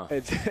to be, huh?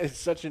 It's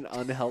such an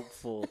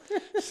unhelpful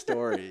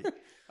story.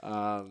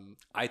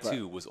 I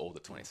too was old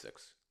at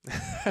 26.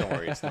 Don't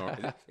worry, it's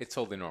normal. It's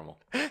totally normal.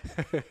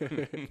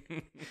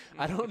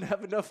 I don't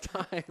have enough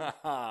time.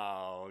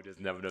 Oh,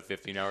 doesn't have enough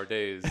 15-hour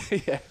days.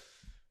 Yeah.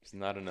 It's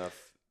not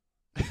enough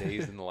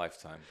days in the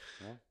lifetime.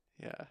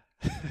 Yeah.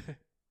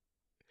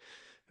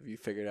 Have you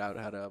figured out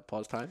how to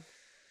pause time?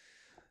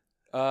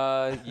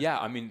 Yeah,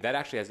 I mean, that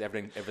actually has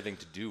everything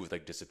to do with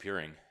like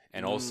disappearing.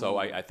 And also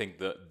I think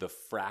the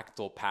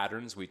fractal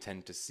patterns we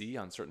tend to see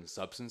on certain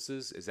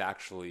substances is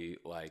actually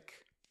like,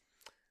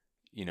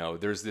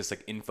 there's this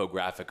like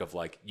infographic of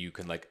like, you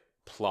can like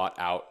plot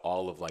out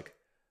all of like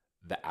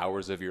the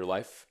hours of your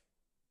life,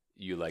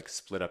 you like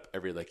split up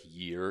every like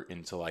year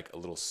into like a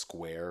little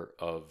square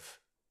of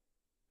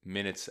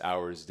minutes,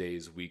 hours,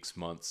 days, weeks,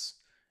 months,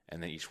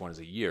 and then each one is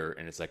a year.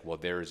 And it's like, well,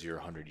 there's your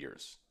 100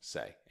 years,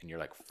 say, and you're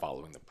like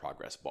following the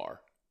progress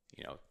bar.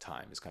 You know,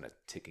 time is kind of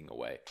ticking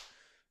away.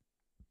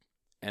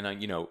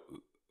 And, you know,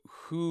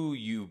 who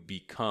you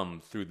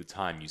become through the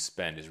time you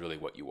spend is really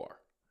what you are,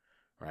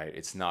 right?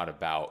 It's not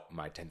about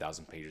my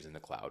 10,000 pages in the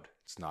cloud.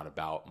 It's not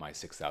about my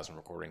 6,000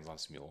 recordings on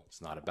Smule.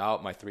 It's not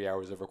about my 3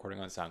 hours of recording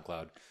on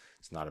SoundCloud.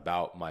 It's not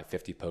about my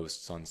 50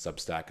 posts on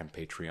Substack and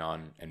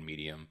Patreon and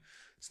Medium.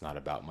 It's not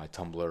about my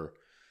Tumblr.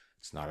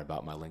 It's not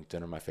about my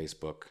LinkedIn or my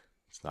Facebook.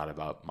 It's not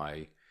about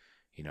my,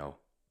 you know,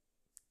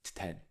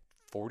 10,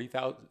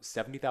 40,000,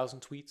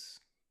 70,000 tweets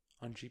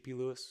on GP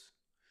Lewis.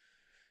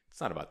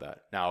 It's not about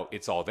that. Now,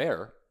 it's all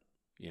there,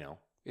 you know,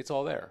 it's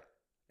all there.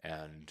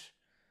 And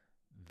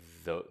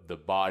the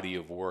body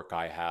of work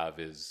I have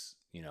is,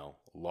 you know,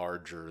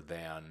 larger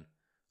than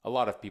a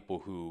lot of people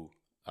who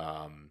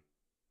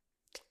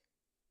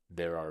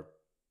there are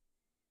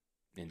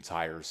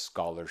entire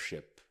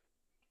scholarship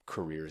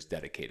careers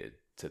dedicated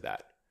to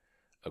that.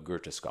 A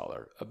Goethe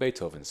scholar, a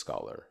Beethoven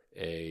scholar,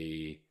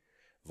 a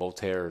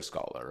Voltaire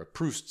scholar, a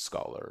Proust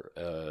scholar,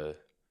 a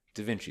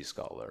Da Vinci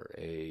scholar,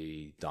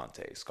 a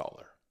Dante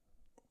scholar.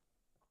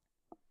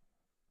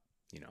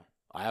 You know,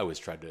 I always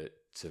tried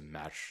to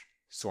match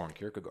Soren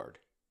Kierkegaard.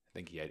 I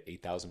think he had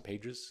 8,000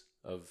 pages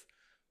of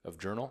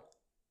journal.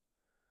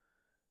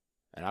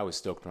 And I was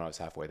stoked when I was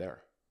halfway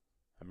there.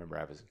 I remember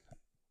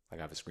I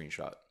have a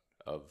screenshot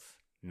of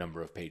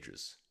number of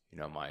pages. You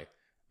know, my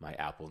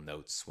Apple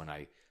Notes, when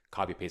I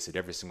copy pasted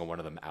every single one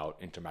of them out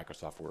into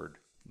Microsoft Word,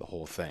 the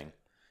whole thing.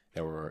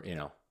 There were, you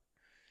know,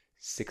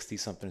 60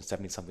 something,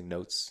 70 something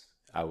notes.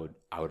 I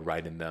would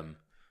write in them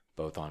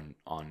both on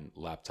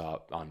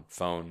laptop, on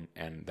phone,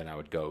 and then I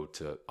would go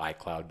to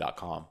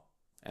iCloud.com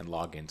and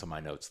log into my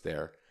notes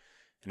there.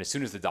 And as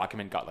soon as the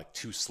document got like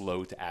too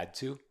slow to add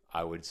to,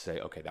 I would say,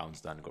 okay, that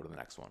one's done, go to the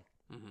next one.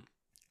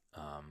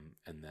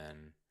 And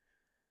then,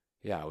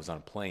 yeah, I was on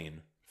a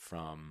plane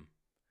from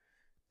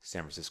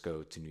San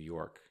Francisco to New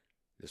York.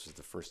 This was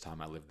the first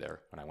time I lived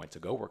there when I went to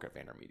go work at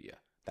VaynerMedia.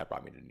 That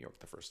brought me to New York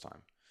the first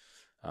time.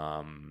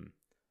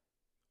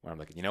 When I'm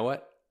like, you know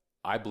what?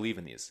 I believe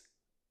in these.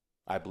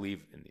 I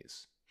believe in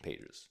these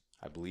pages.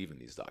 I believe in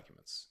these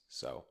documents.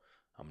 So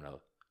I'm going to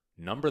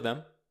number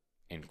them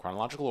in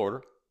chronological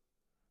order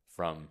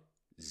from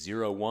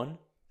 01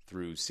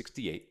 through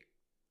 68.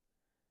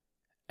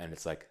 And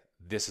it's like,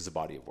 this is a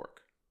body of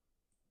work.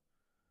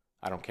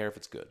 I don't care if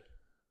it's good.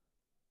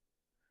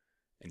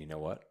 And you know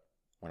what?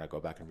 When I go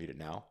back and read it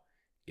now,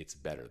 it's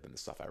better than the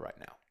stuff I write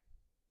now.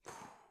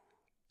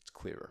 It's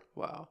clearer.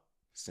 Wow.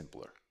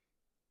 Simpler.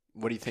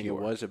 What do you think Pure.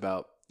 it was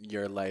about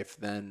your life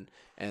then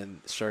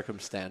and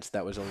circumstance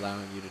that was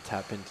allowing you to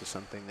tap into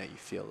something that you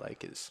feel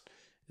like is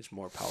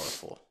more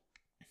powerful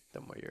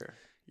than what you're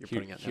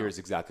putting out now? Here's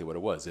exactly what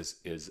it was.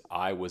 Is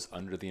I was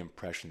under the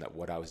impression that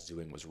what I was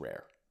doing was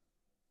rare.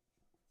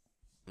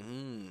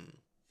 And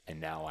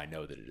now I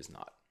know that it is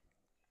not.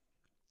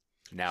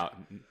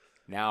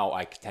 Now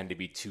I tend to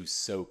be too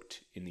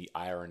soaked in the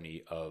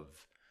irony of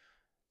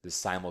the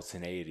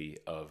simultaneity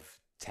of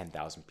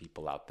 10,000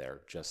 people out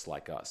there just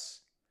like us.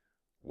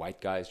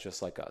 White guys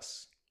just like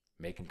us,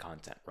 making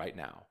content right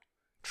now,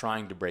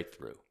 trying to break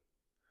through.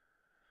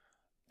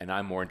 And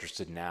I'm more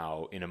interested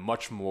now in a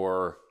much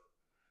more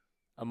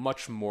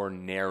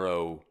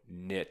narrow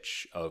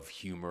niche of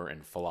humor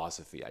and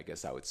philosophy, I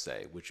guess I would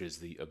say, which is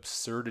the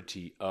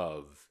absurdity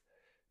of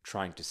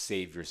trying to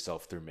save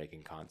yourself through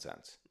making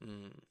content.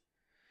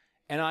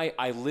 And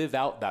I live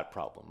out that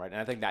problem, right?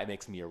 And I think that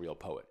makes me a real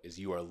poet, is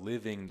you are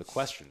living the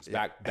questions.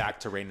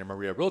 Back to Rainer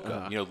Maria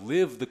Rilke. You know,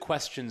 live the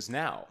questions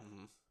now.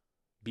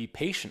 Be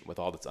patient with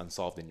all that's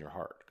unsolved in your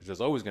heart, because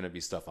there's always going to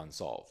be stuff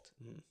unsolved.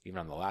 Even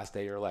on the last day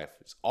of your life,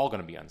 it's all going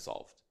to be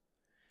unsolved.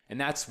 And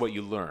that's what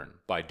you learn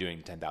by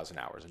doing 10,000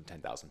 hours and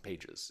 10,000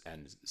 pages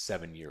and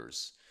 7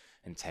 years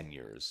and 10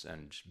 years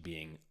and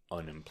being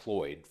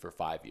unemployed for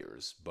 5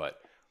 years,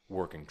 but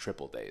working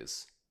triple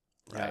days,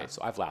 right? Yeah.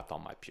 So I've laughed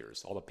on my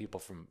peers, all the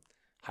people from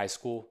high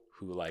school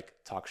who like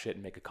talk shit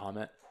and make a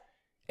comment.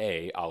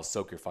 A, I'll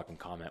soak your fucking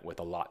comment with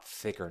a lot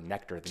thicker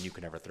nectar than you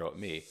can ever throw at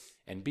me.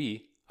 And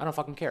B, I don't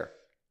fucking care,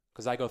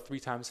 because I go 3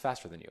 times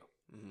faster than you.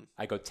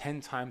 I go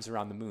 10 times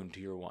around the moon to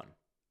your 1.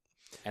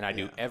 And I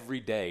do every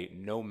day,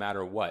 no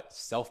matter what,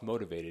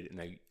 self-motivated,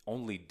 and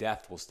only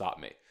death will stop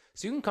me.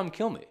 So you can come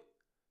kill me.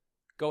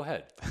 Go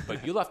ahead.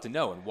 But you'll have to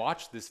know and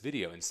watch this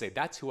video and say,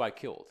 that's who I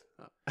killed.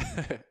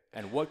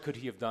 And what could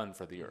he have done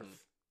for the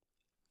earth?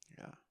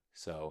 Yeah.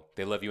 So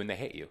they love you and they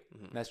hate you.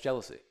 And that's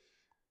jealousy.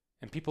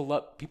 And people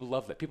love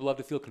that. People love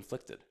to feel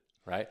conflicted,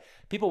 right?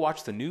 People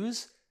watch the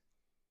news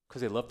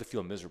because they love to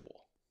feel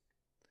miserable.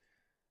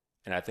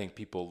 And I think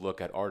people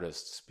look at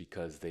artists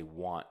because they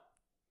want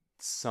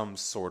some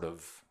sort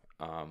of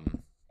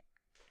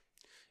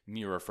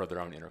mirror for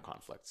their own inner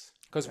conflicts.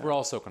 Because we're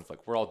all so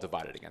conflict. We're all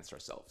divided against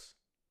ourselves.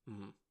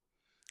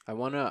 I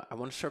wanna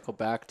circle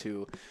back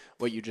to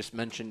what you just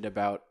mentioned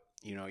about,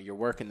 you know, your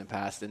work in the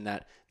past, and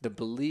that the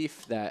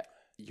belief that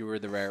you were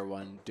the rare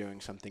one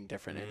doing something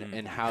different,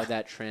 and how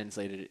that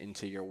translated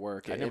into your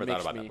work. I never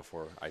thought about that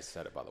before I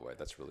said it, by the way.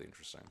 That's really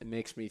interesting. It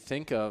makes me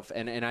think of,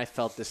 and I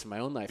felt this in my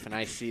own life, and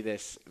I see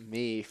this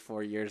me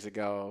 4 years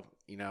ago,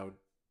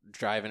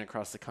 driving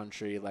across the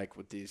country, like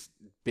with these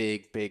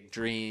big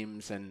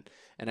dreams, and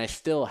I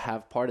still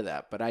have part of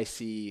that, but I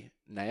see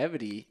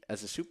naivety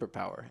as a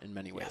superpower in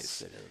many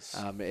ways. Yes,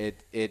 it is.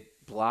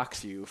 It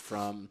blocks you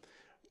from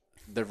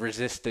the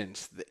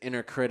resistance, the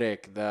inner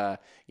critic,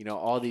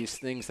 all these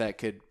things that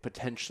could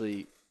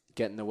potentially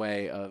get in the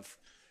way of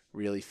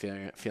really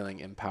feeling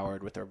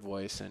empowered with our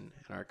voice and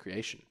our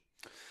creation.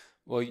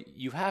 Well,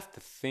 you have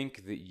to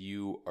think that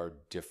you are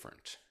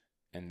different.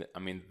 And I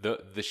mean,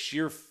 the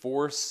sheer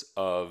force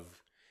of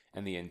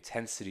and the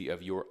intensity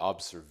of your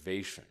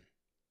observation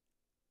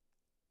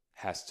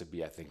has to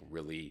be, I think,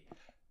 really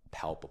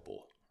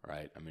palpable,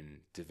 right? I mean,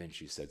 Da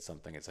Vinci said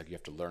something. It's like you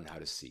have to learn how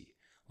to see.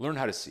 Learn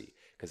how to see,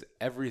 because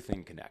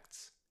everything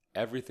connects.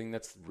 Everything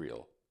that's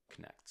real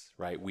connects,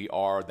 right? We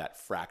are that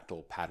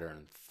fractal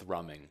pattern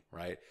thrumming,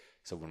 right?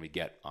 So when we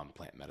get on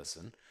plant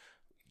medicine,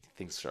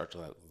 things start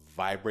to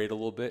vibrate a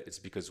little bit. It's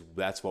because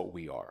that's what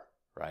we are,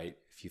 right?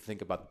 If you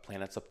think about the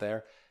planets up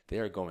there, they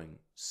are going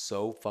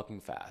so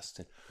fucking fast.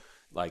 And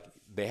like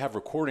they have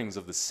recordings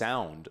of the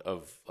sound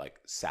of like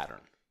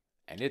Saturn,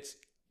 and it's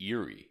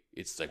eerie.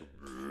 It's like,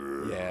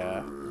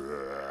 yeah.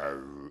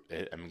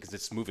 I mean, because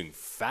it's moving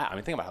fast. I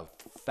mean, think about how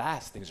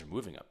fast things are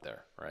moving up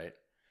there, right?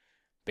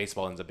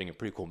 Baseball ends up being a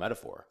pretty cool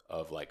metaphor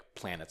of like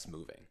planets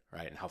moving,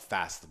 right? And how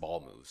fast the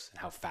ball moves, and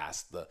how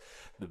fast the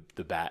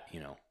bat,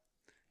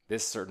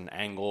 this certain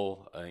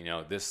angle,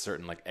 this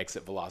certain like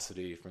exit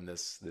velocity from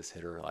this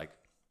hitter, like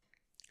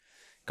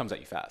comes at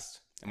you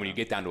fast. And when you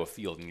get down to a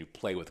field and you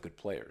play with good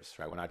players,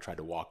 right? When I tried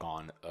to walk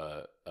on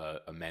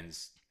a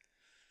men's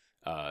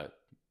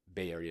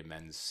Bay Area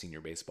men's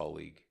senior baseball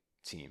league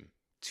team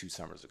 2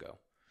 summers ago,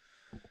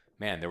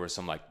 man, there were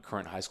some like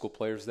current high school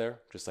players there,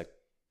 just like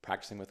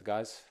practicing with the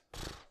guys.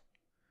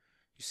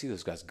 You see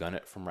those guys gun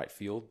it from right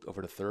field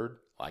over to third,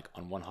 like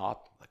on one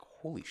hop, like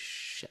holy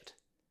shit.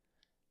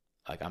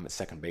 Like I'm at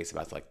second base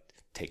about to like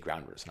take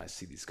grounders, and I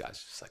see these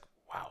guys just like,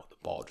 wow, the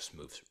ball just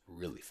moves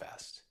really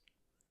fast.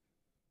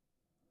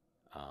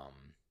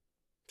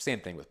 Same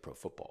thing with pro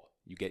football.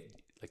 You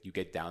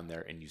get down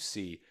there and you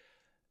see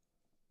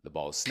the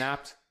ball is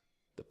snapped,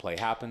 the play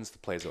happens, the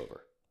play's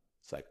over.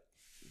 It's like,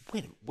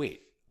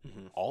 wait,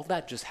 all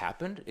that just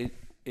happened?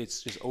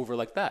 It's just over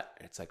like that.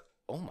 And it's like,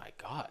 oh my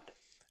God.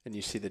 And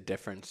you see the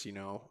difference,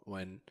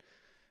 when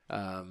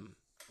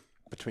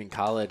between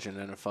college and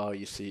NFL,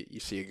 you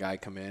see a guy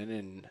come in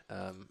and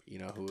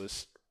who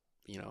was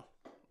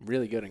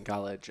really good in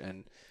college,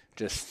 and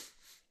just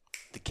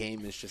the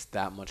game is just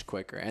that much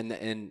quicker.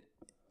 And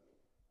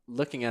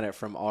looking at it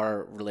from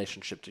our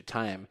relationship to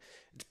time,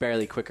 it's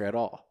barely quicker at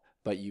all.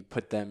 But you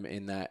put them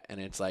in that, and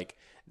it's like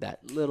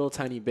that little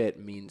tiny bit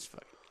means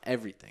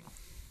everything,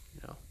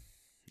 Yeah.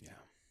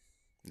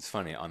 It's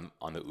funny, on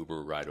the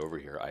Uber ride over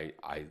here,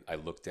 I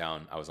looked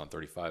down. I was on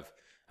 35.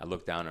 I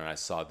looked down and I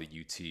saw the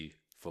UT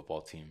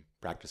football team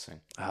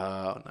practicing.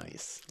 Oh,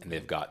 nice. And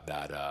they've got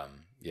that,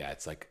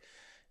 it's like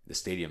the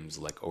stadium's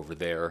like over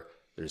there.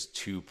 There's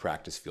 2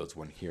 practice fields,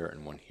 one here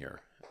and one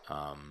here.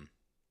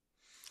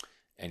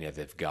 And yeah,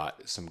 they've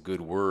got some good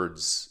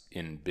words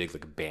in big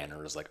like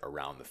banners like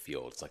around the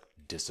field. It's like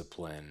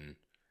discipline,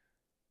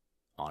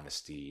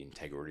 honesty,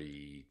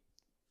 integrity,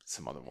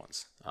 some other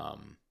ones.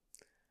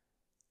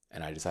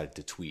 And I decided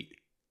to tweet,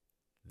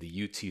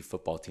 the UT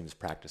football team is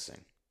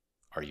practicing.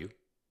 Are you?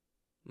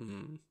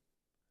 Mm-hmm.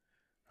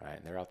 Right,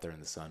 and they're out there in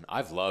the sun.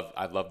 I've loved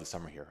the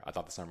summer here. I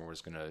thought the summer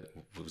was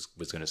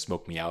gonna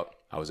smoke me out.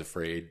 I was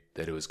afraid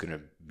that it was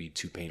gonna be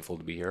too painful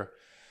to be here.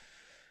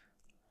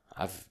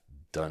 I've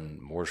done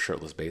more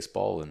shirtless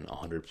baseball in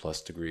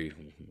 100+ degree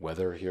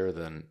weather here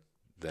than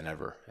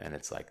ever, and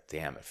it's like,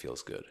 damn, it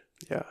feels good.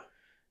 Yeah,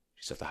 you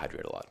just have to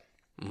hydrate a lot.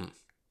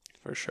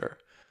 For sure.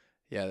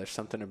 Yeah, there's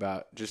something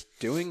about just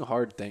doing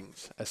hard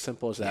things, as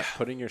simple as that,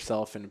 putting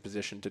yourself in a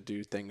position to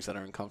do things that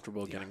are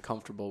uncomfortable, getting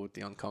comfortable with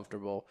the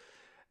uncomfortable,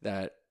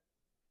 that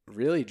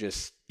really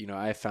just,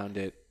 I found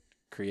it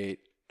create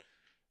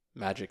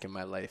magic in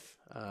my life.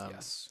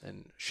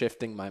 And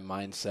shifting my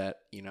mindset,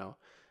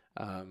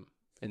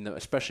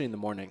 especially in the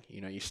morning,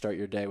 you start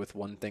your day with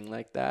one thing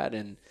like that,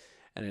 and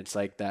it's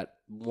like that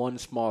one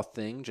small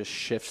thing just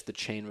shifts the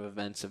chain of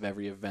events of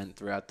every event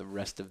throughout the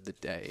rest of the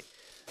day.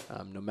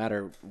 No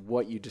matter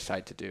what you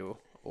decide to do,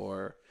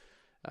 or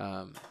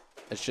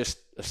it's just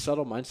a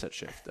subtle mindset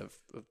shift of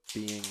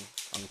being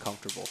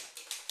uncomfortable.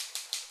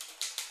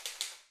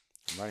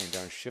 I'm writing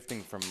down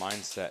shifting from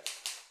mindset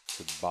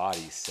to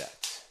body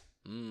set.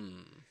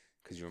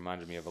 Because you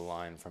reminded me of a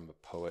line from a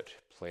poet,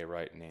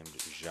 playwright named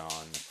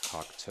Jean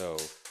Cocteau.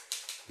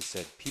 He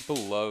said, people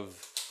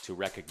love to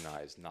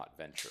recognize, not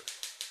venture.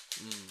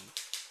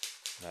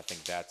 And I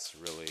think that's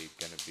really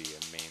going to be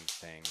a main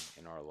thing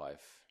in our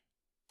life.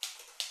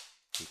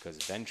 Because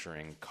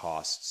venturing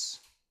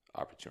costs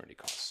opportunity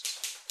costs.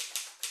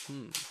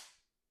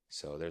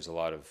 So there's a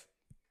lot of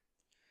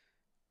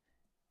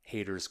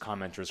haters,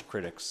 commenters,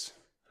 critics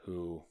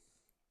who,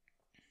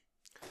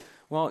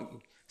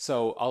 well,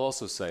 so I'll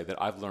also say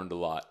that I've learned a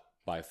lot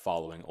by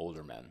following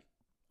older men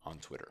on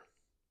Twitter.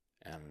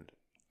 And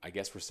I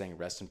guess we're saying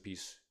rest in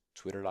peace,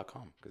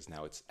 twitter.com, because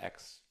now it's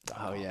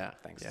x.com. Oh, yeah.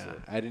 Thanks yeah.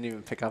 to I didn't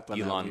even pick up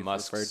on Elon that.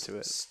 Musk's referred to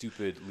it.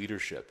 stupid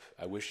leadership.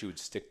 I wish you would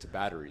stick to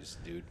batteries,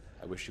 dude.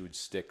 I wish you would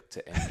stick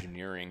to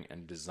engineering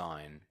and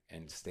design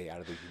and stay out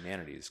of the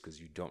humanities because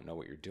you don't know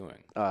what you're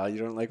doing. You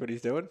don't like what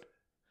he's doing?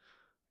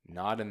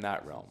 Not in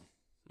that realm.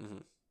 Mm-hmm.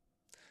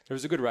 There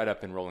was a good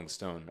write-up in Rolling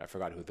Stone. I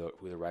forgot who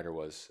the writer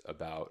was,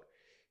 about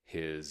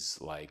his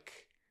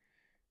like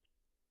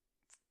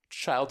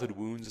childhood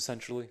wounds,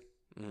 essentially.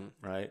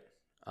 Mm-hmm. Right.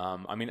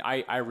 I mean,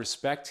 I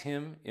respect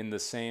him in the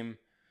same,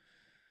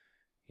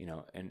 you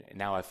know, and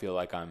now I feel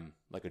like I'm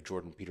like a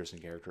Jordan Peterson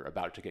character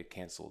about to get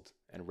canceled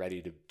and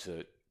ready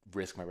to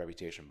risk my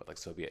reputation, but like,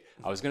 so be it.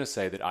 I was going to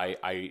say that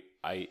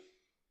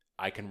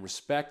I can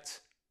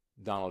respect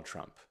Donald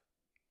Trump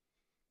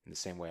in the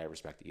same way I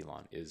respect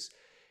Elon. Is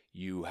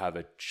you have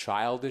a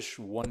childish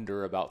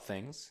wonder about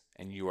things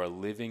and you are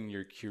living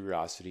your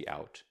curiosity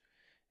out,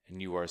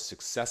 and you are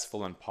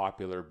successful and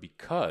popular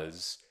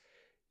because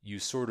you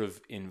sort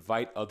of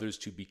invite others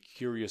to be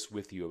curious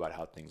with you about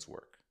how things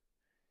work.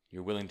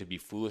 You're willing to be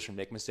foolish and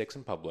make mistakes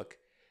in public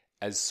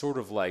as sort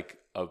of like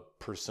a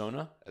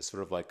persona, as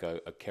sort of like a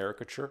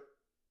caricature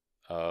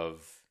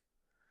of,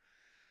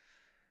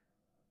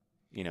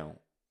 you know,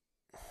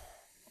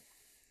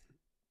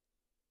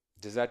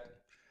 does that...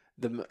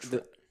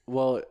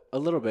 Well, a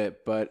little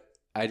bit, but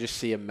I just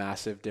see a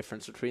massive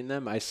difference between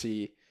them. I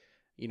see,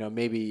 you know,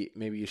 maybe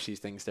you see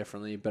things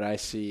differently, but I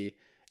see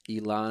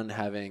Elon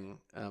having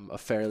a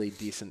fairly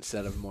decent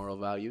set of moral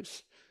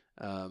values,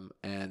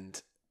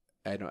 and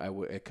I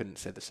couldn't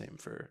say the same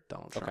for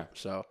Donald Trump. Okay.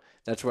 So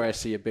that's where I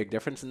see a big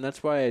difference, and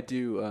that's why I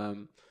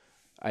do,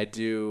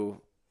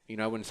 you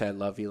know, I wouldn't say I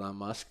love Elon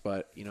Musk,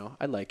 but you know,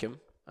 I like him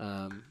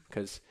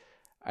because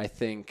I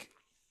think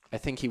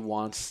he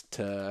wants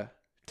to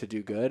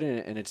do good,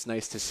 and it's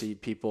nice to see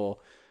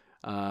people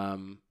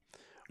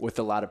with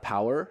a lot of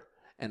power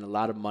and a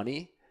lot of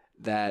money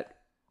that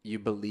you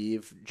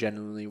believe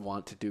genuinely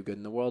want to do good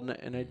in the world,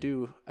 and I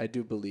do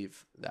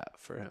believe that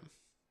for him.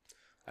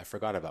 I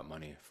forgot about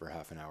money for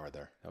half an hour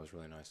there. That was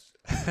really nice.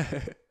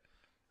 That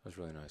was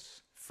really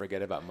nice.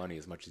 Forget about money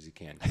as much as you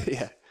can.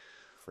 Yeah.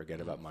 Forget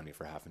about money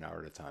for half an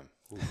hour at a time.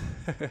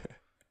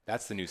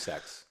 That's the new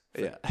sex.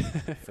 Yeah.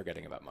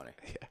 Forgetting about money.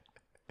 Yeah.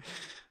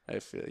 I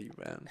feel you,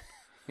 man.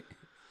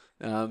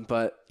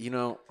 But, you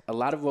know, a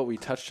lot of what we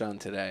touched on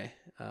today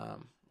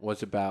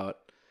was about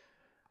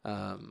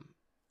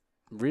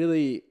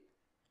really,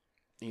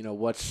 you know,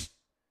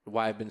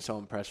 why I've been so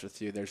impressed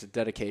with you. There's a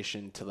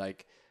dedication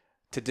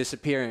to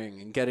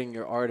disappearing and getting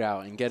your art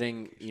out and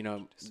getting, you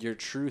know, your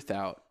truth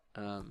out.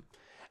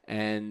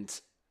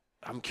 And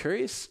I'm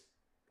curious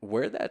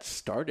where that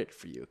started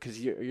for you, because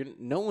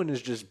no one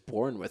is just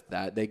born with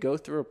that. They go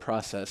through a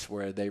process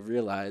where they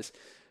realize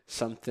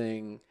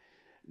something,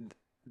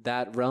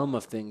 that realm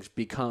of things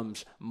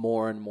becomes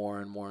more and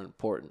more and more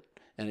important.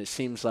 And it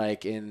seems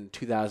like in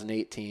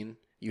 2018,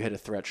 you hit a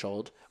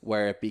threshold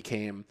where it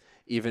became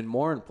even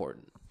more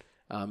important.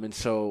 And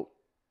so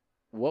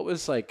what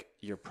was like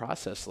your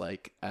process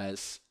like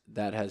as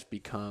that has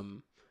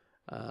become,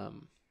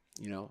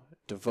 you know,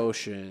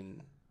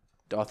 devotion,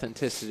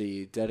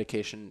 authenticity,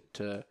 dedication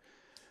to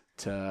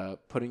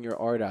putting your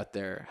art out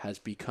there has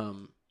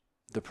become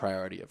the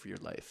priority of your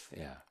life?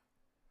 Yeah.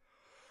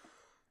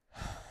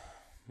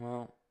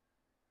 Well,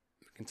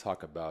 we can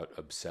talk about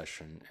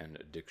obsession and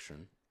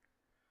addiction.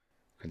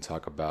 We can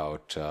talk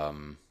about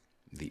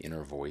the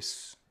inner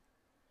voice.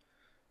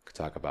 We can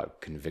talk about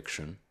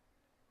conviction.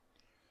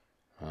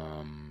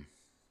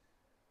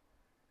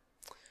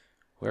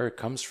 Where it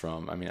comes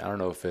from, I mean, I don't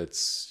know if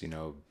it's, you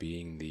know,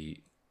 being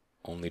the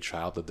only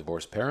child of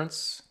divorced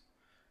parents.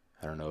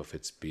 I don't know if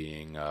it's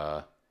being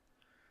a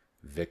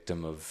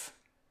victim of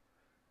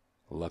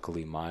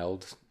luckily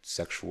mild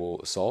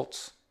sexual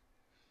assault.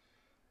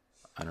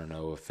 I don't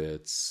know if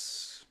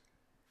it's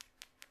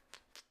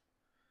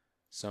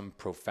some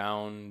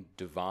profound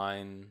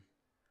divine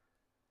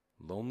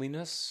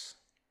loneliness,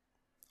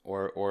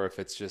 or if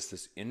it's just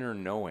this inner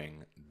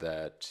knowing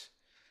that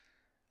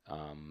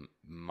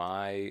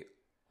my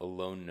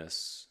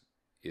aloneness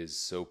is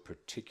so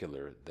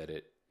particular that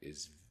it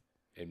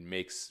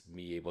makes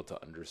me able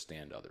to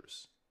understand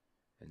others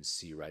and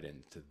see right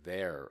into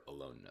their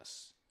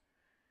aloneness,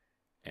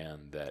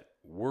 and that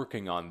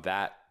working on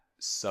that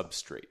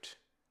substrate,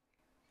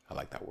 I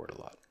like that word a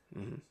lot.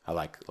 Mm-hmm. I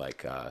like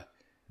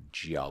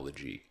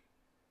geology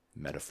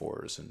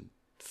metaphors and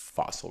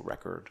fossil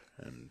record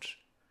and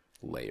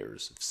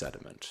layers of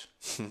sediment.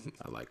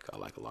 I like a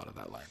lot of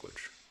that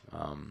language.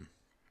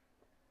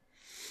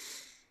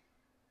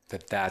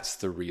 That's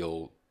the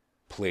real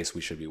place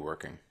we should be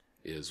working,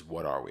 is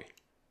what are we?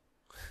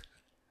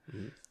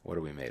 Mm-hmm. What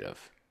are we made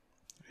of?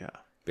 Yeah.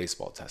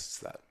 Baseball tests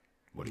that.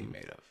 What are you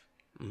made of?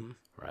 Mm-hmm.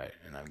 Right.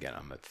 And again,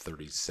 I'm a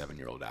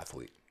 37-year-old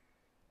athlete.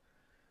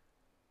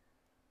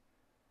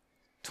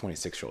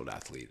 26-year-old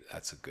athlete,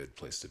 that's a good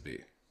place to be.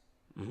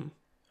 Mm-hmm.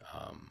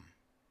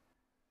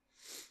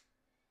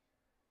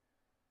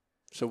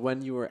 So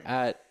when you were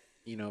at,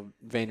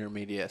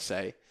 VaynerMedia,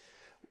 say,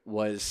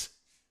 was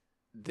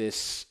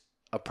this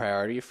a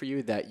priority for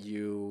you that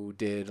you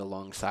did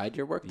alongside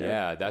your work there?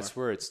 Yeah, that's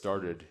where it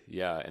started.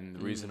 Yeah, and the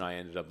reason I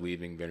ended up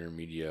leaving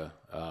VaynerMedia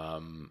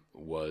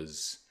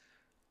was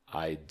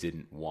I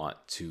didn't want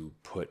to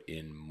put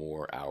in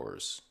more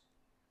hours.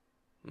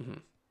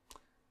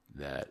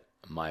 That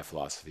my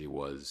philosophy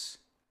was,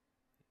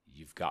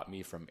 you've got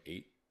me from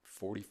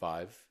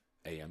 8:45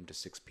 a.m. to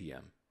 6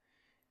 p.m.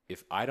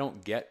 If I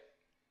don't get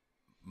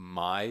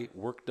my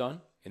work done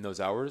in those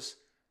hours,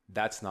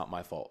 that's not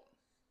my fault.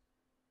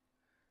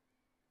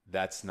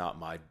 That's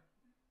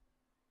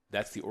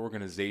the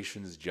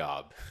organization's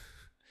job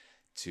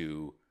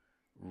to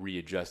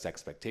readjust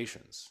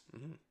expectations,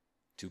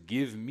 to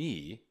give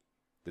me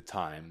the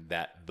time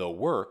that the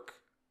work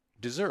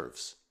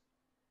deserves.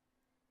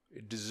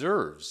 It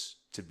deserves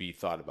to be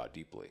thought about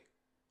deeply,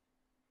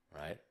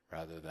 right?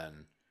 Rather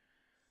than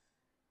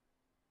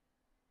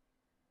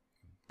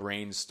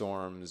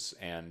brainstorms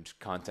and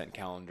content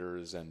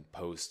calendars and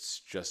posts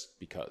just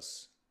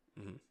because.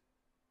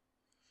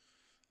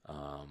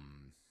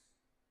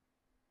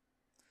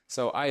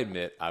 So I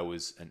admit I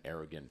was an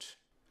arrogant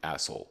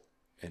asshole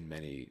in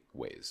many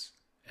ways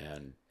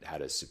and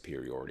had a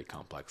superiority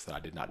complex that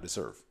I did not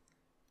deserve.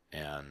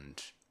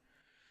 And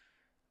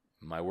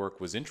my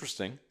work was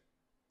interesting.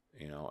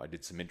 I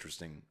did some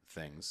interesting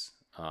things.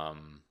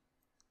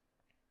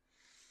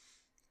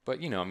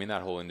 But,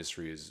 that whole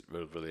industry is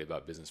really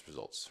about business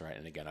results, right?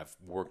 And again, I've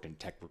worked in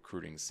tech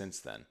recruiting since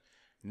then.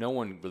 No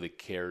one really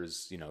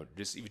cares,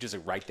 if you just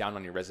write down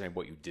on your resume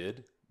what you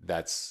did,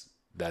 that's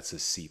a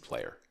C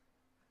player.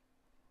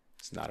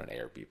 It's not an A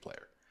or B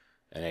player.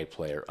 An A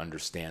player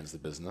understands the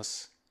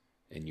business,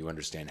 and you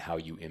understand how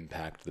you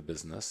impact the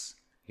business.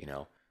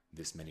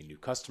 This many new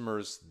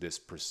customers, this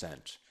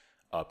percent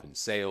up in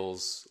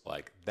sales,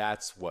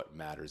 that's what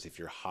matters if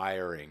you're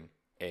hiring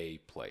A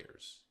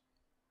players.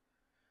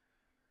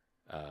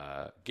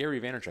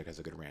 Gary Vaynerchuk has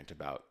a good rant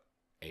about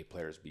A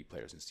players, B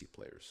players, and C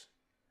players,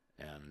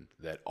 and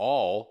that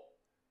all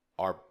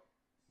are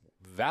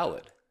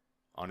valid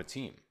on a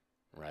team,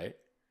 right?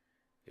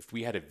 If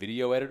we had a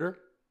video editor,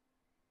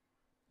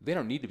 they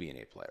don't need to be an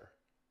A player,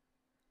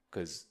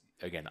 because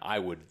again, I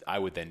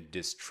would then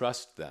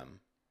distrust them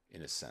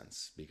in a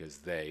sense,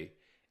 because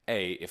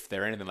if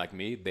they're anything like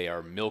me, they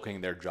are milking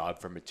their job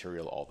for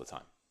material all the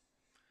time.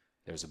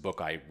 There's a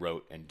book I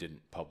wrote and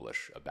didn't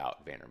publish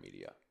about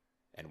VaynerMedia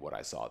and what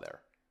I saw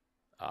there.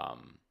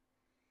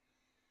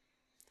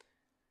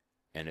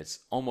 And it's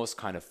almost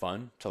kind of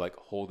fun to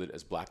hold it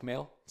as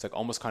blackmail. It's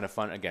almost kind of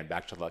fun, again,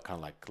 back to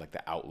kind of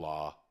the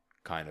outlaw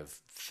kind of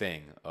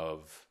thing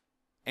of,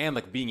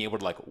 and being able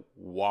to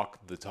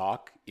walk the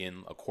talk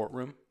in a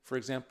courtroom, for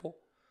example.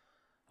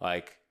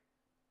 I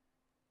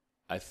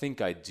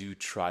think I do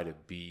try to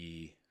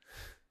be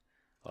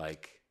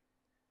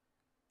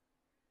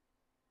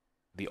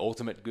the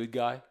ultimate good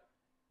guy,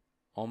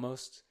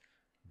 almost,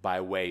 by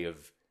way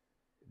of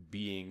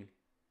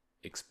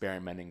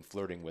experimenting,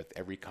 flirting with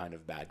every kind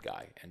of bad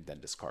guy and then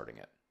discarding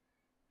it.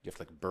 You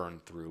have to burn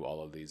through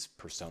all of these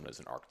personas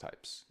and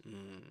archetypes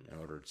in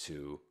order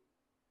to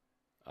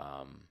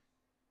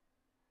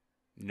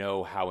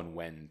know how and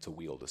when to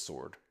wield a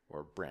sword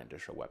or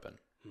brandish a weapon,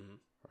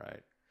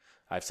 right?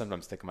 I've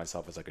sometimes think of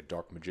myself as a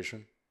dark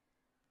magician,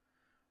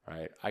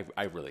 right?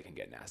 I really can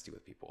get nasty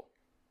with people,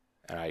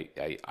 and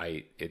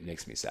it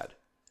makes me sad,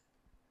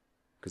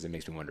 because it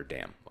makes me wonder,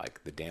 damn,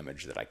 the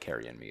damage that I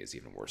carry in me is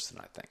even worse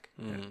than I think,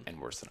 and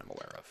worse than I'm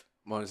aware of.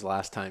 When was the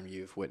last time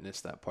you've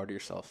witnessed that part of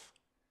yourself?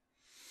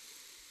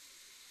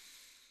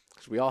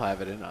 Because we all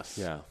have it in us.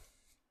 Yeah.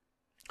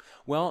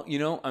 Well,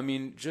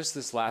 just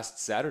this last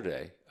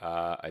Saturday,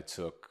 I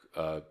took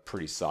a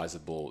pretty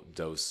sizable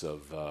dose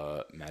of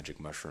magic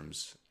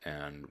mushrooms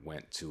and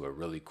went to a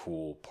really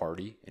cool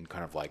party in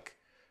kind of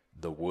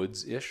the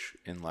woods-ish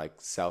in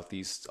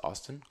southeast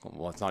Austin.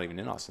 Well, it's not even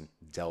in Austin.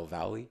 Del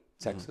Valley,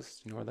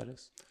 Texas. You know where that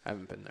is? I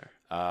haven't been there.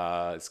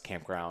 It's a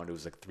campground. It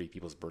was 3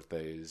 people's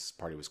birthdays.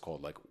 Party was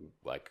called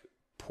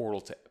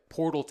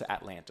Portal to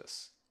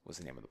Atlantis was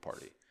the name of the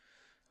party.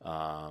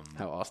 How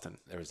Austin?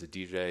 There was a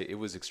DJ. It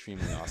was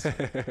extremely awesome.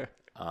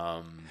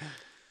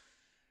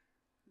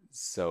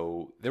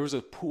 So there was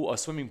a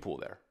swimming pool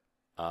there.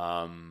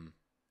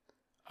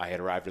 I had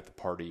arrived at the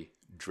party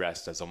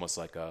dressed as almost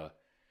like a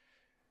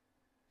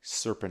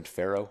serpent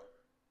pharaoh.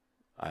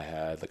 I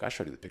had I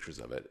showed you the pictures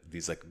of it.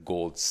 These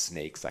gold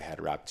snakes I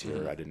had wrapped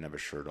here. I didn't have a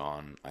shirt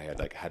on. I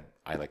had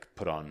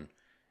put on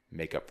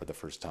makeup for the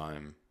first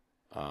time,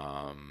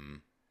 and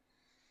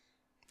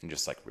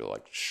just real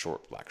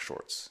short black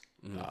shorts,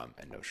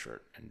 and no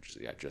shirt, and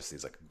just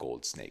these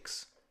gold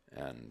snakes.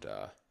 And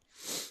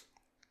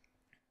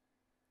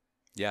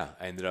I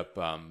ended up.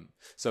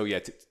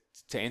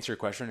 To answer your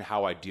question,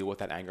 how I deal with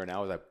that anger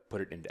now is I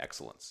put it into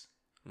excellence.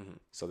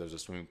 So there's a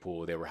swimming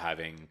pool. They were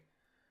having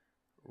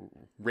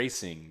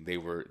racing. They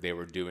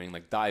were doing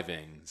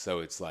diving. So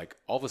it's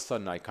all of a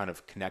sudden I kind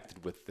of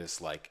connected with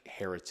this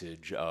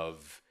heritage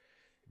of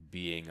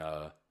being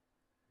a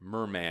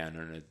merman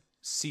and a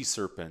sea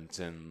serpent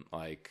and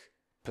like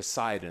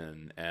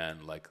Poseidon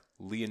and like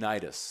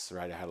Leonidas,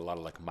 right? I had a lot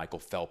of like Michael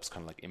Phelps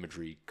kind of like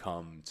imagery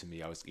come to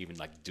me. I was even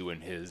like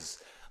doing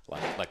his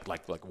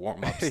like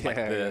warm ups like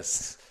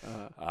this.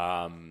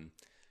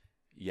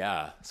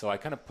 Yeah. So I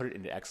kind of put it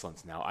into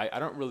excellence now. I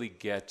don't really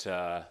get.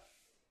 I've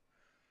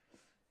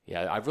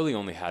really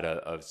only had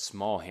a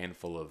small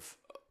handful of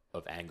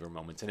anger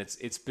moments, and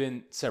it's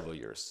been several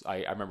years.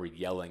 I remember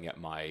yelling at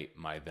my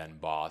then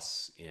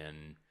boss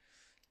in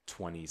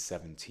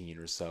 2017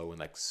 or so, and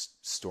like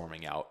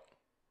storming out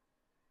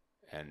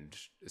and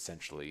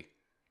essentially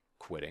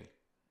quitting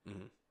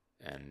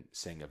and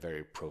saying a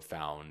very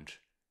profound,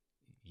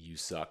 "You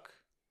suck,"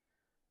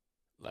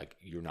 like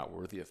you're not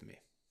worthy of me,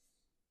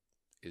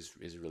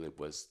 is really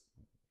was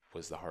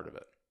the heart of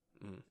it.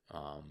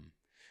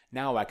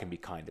 Now I can be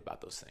kind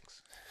about those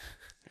things.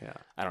 Yeah.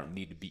 I don't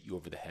need to beat you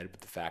over the head with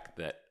the fact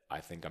that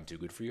I think I'm too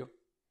good for you.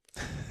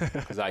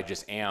 Because I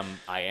just am.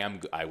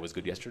 I was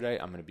good yesterday.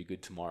 I'm going to be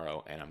good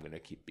tomorrow, and I'm going to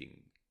keep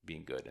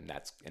being good. And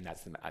that's the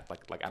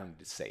like I don't need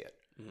to say it.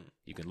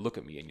 You can look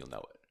at me and you'll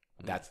know it.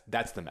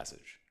 That's the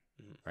message,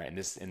 right? And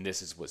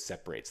this is what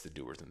separates the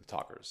doers and the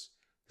talkers.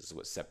 This is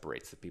what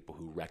separates the people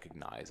who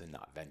recognize and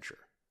not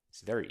venture.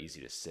 It's very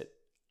easy to sit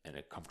in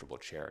a comfortable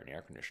chair in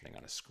air conditioning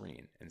on a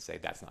screen and say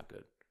that's not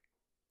good.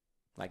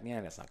 Like,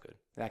 yeah, that's not good.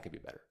 That could be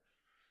better.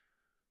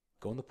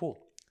 Go in the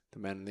pool. The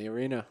men in the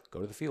arena. Go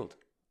to the field.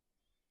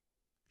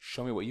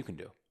 Show me what you can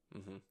do.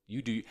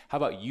 You do. How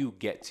about you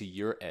get to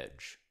your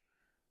edge?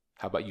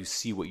 How about you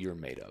see what you're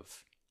made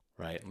of,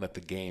 right? And let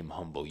the game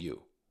humble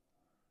you,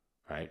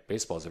 right?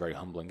 Baseball is a very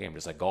humbling game,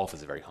 just like golf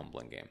is a very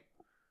humbling game.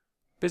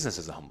 Business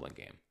is a humbling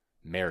game.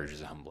 Marriage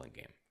is a humbling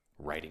game.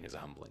 Writing is a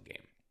humbling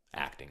game.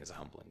 Acting is a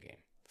humbling game.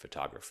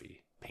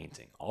 Photography,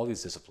 painting, all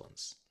these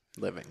disciplines.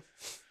 Living.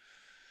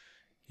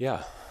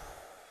 Yeah.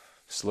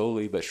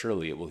 Slowly but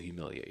surely it will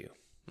humiliate you.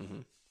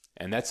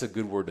 And that's a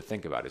good word to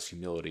think about, is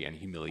humility and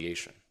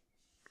humiliation,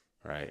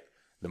 right?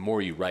 The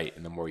more you write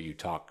and the more you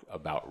talk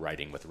about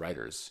writing with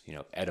writers,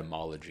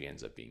 etymology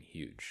ends up being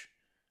huge.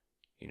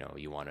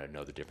 You want to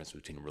know the difference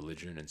between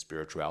religion and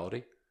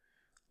spirituality?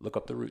 Look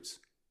up the roots.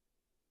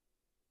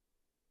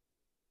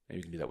 And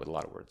you can do that with a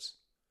lot of words.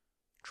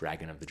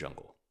 Dragon of the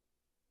jungle.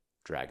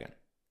 Dragon.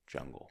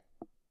 Jungle.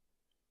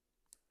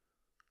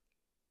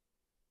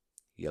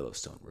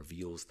 Yellowstone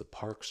reveals the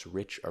park's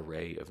rich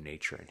array of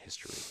nature and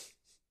history.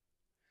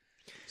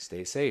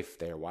 Stay safe.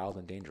 They are wild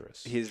and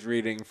dangerous. He's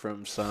reading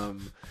from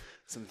some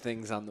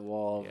things on the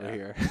wall over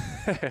here.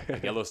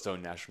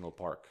 Yellowstone National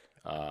Park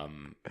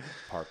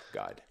park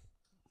guide.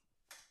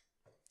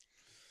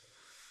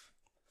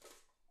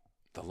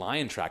 The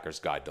Lion Tracker's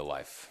Guide to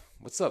Life.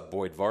 What's up,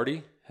 Boyd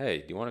Vardy? Hey,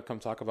 do you want to come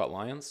talk about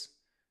lions?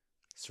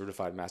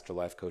 Certified Master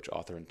Life Coach,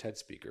 author, and TED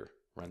speaker.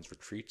 Runs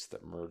retreats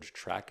that merge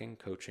tracking,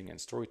 coaching,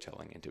 and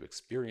storytelling into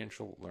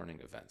experiential learning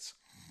events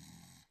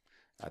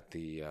at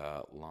the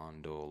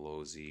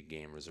Londolozi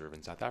Game Reserve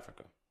in South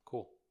Africa.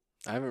 Cool.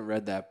 I haven't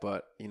read that,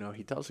 but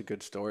he tells a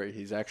good story.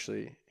 He's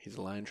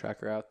a lion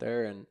tracker out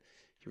there, and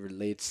he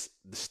relates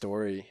the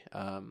story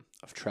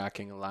of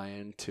tracking a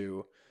lion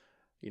to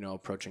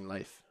approaching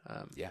life.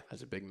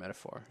 As a big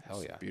metaphor.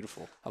 Hell yeah,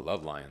 beautiful. I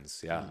love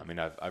lions. Yeah, I mean,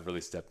 I've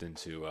really stepped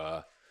into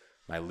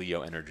my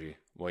Leo energy.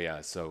 Well,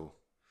 yeah, so.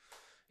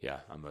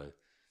 Yeah, I'm a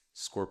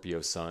Scorpio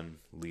sun,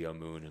 Leo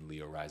moon, and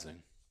Leo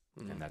rising.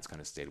 And that's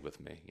kind of stayed with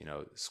me.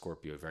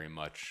 Scorpio very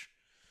much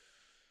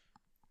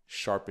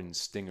sharpened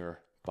stinger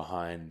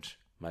behind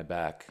my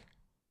back,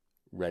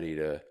 ready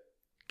to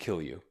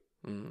kill you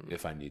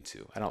if I need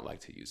to. I don't like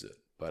to use it,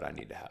 but I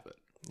need to have it.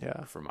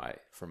 Yeah. For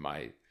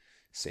my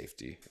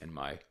safety and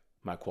my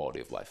quality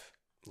of life.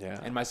 Yeah.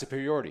 And my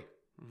superiority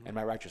and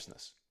my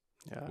righteousness.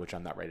 Yeah. Which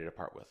I'm not ready to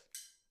part with.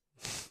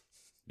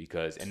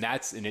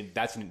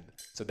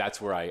 So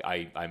that's where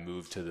I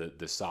move to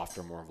the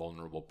softer, more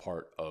vulnerable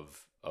part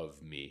of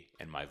me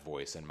and my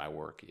voice and my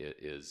work. It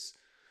is,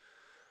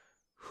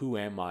 who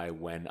am I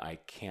when I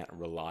can't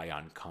rely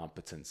on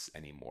competence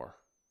anymore?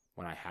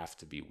 When I have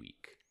to be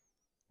weak?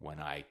 When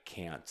I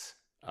can't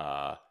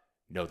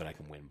know that I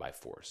can win by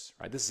force?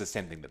 Right? This is the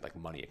same thing that like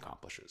money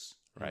accomplishes.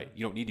 Right?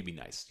 You don't need to be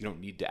nice. You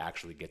don't need to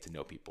actually get to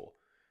know people.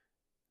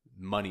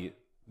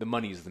 The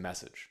money is the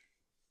message.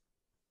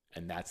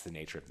 And that's the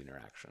nature of the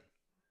interaction,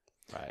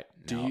 right?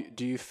 Do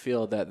you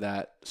feel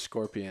that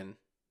scorpion,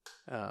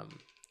 for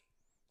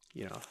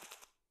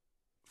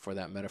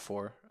that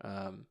metaphor,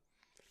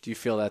 do you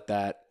feel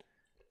that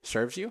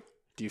serves you?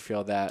 Do you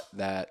feel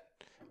that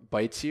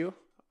bites you,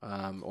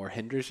 or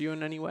hinders you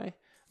in any way?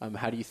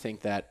 How do you think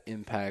that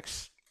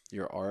impacts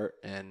your art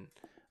and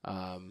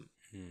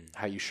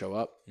how you show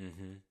up?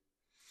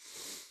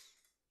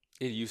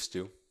 It used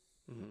to.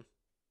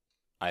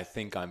 I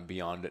think I'm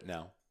beyond it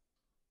now.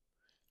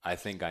 I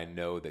think I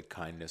know that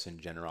kindness and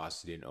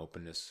generosity and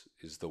openness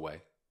is the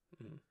way.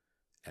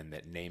 And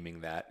that naming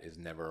that is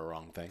never a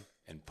wrong thing.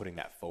 And putting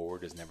that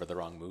forward is never the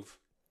wrong move.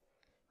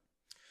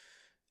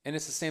 And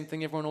it's the same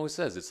thing everyone always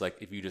says. It's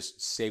like, if you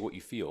just say what you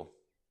feel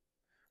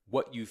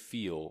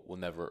will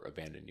never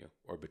abandon you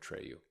or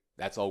betray you.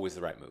 That's always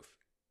the right move.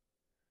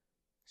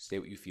 Say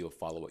what you feel,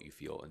 follow what you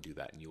feel, and do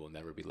that, and you will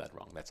never be led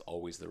wrong. That's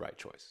always the right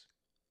choice.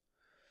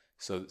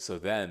 So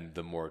then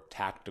the more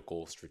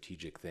tactical,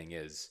 strategic thing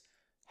is,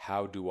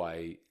 how do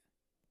I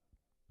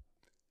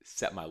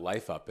set my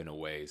life up in a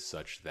way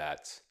such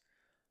that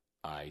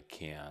I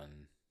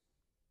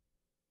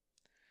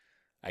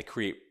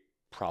create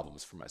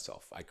problems for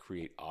myself. I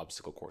create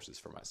obstacle courses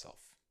for myself.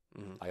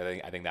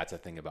 I think that's a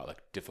thing about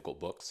like difficult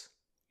books,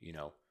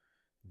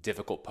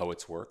 difficult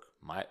poets' work.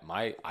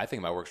 I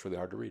think my work's really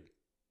hard to read.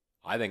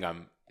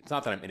 It's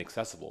not that I'm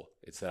inaccessible.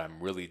 It's that I'm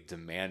really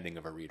demanding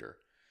of a reader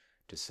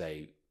to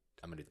say,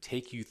 I'm going to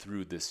take you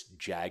through this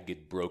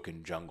jagged,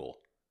 broken jungle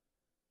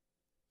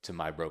to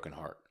my broken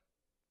heart.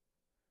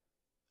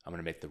 I'm going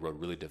to make the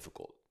road really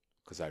difficult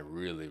because I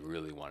really,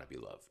 really want to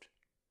be loved.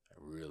 I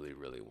really,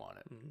 really want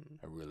it.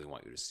 I really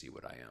want you to see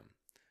what I am,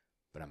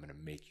 but I'm going to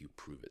make you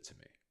prove it to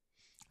me.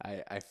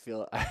 I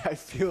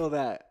feel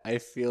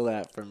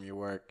that from your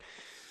work.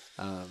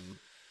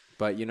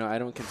 But I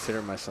don't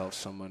consider myself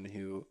someone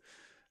who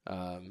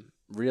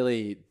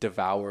really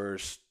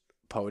devours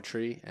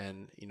poetry,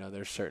 and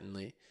there's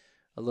certainly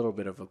a little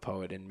bit of a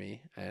poet in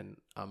me, and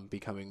I'm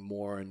becoming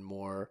more and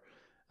more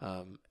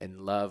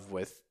in love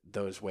with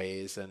those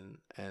ways and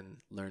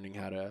learning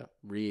how to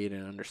read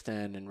and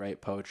understand and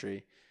write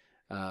poetry.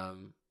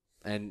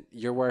 And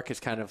your work is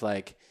kind of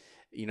like,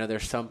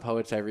 there's some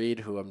poets I read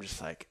who I'm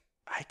just like,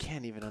 I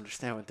can't even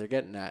understand what they're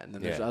getting at. And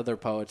then there's other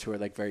poets who are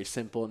like very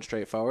simple and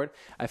straightforward.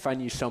 I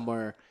find you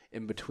somewhere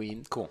in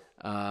between. Cool.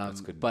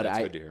 That's good. But That's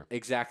good to hear.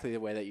 Exactly the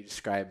way that you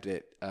described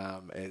it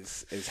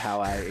is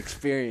how I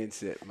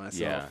experience it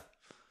myself.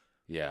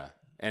 Yeah.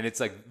 And it's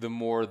like the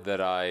more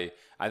that I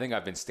think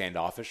I've been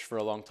standoffish for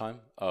a long time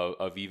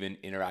of even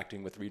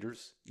interacting with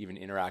readers, even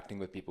interacting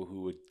with people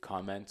who would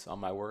comment on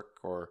my work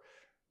or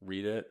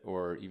read it,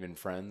 or even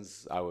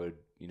friends I would,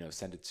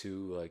 send it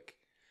to. Like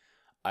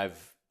I've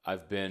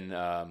been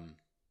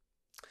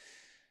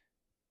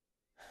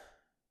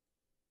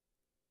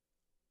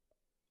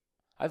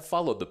I've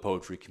followed the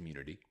poetry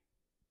community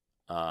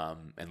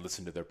and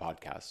listened to their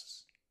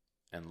podcasts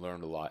and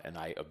learned a lot, and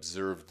I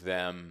observed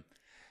them.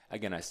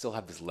 Again, I still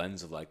have this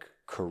lens of like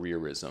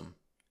careerism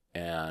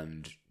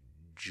and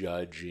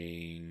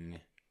judging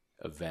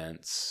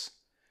events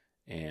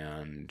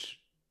and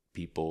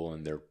people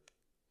and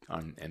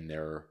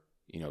their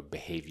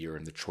behavior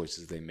and the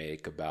choices they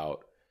make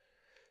about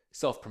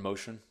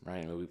self-promotion,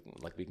 right?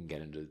 We can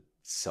get into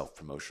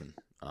self-promotion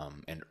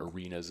and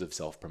arenas of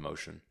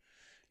self-promotion.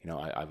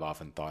 I've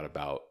often thought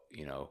about,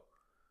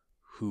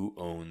 who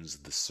owns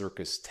the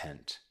circus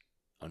tent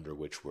under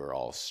which we're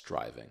all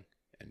striving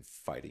and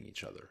fighting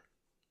each other.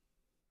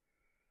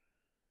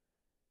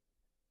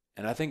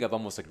 And I think I've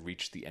almost like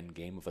reached the end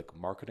game of like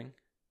marketing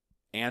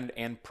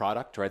and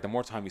product, right? The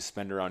more time you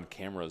spend around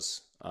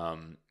cameras,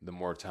 the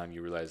more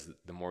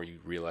you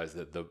realize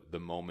that the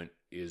moment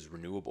is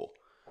renewable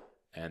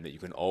and that you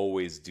can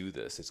always do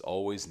this. It's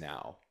always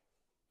now.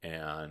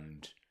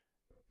 And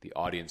the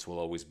audience will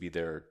always be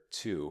there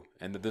too.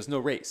 And that there's no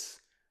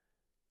race.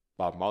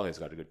 Bob Marley's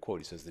got a good quote.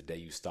 He says, the day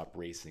you stop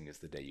racing is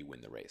the day you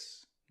win the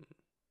race.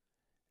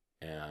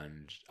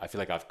 And I feel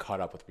like I've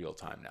caught up with real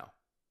time now.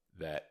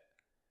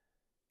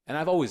 And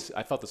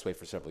I felt this way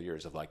for several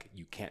years of like,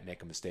 you can't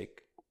make a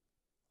mistake.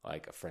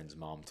 Like a friend's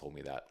mom told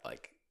me that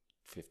like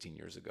 15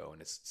 years ago,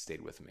 and it's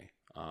stayed with me.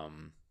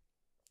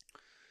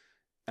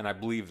 And I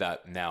believe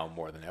that now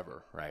more than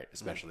ever, right?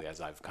 Especially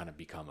as I've kind of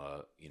become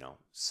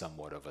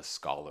somewhat of a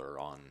scholar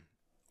on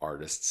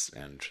artists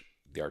and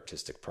the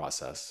artistic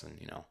process, and,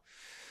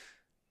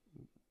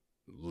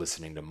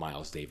 listening to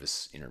Miles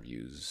Davis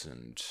interviews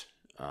and,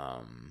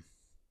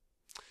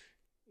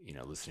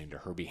 listening to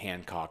Herbie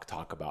Hancock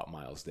talk about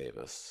Miles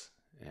Davis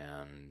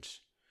and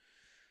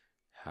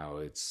how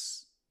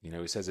it's,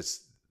 he says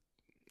it's,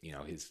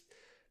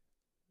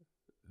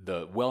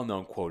 the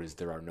well-known quote is,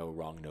 there are no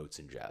wrong notes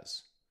in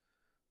jazz.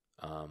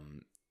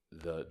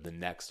 The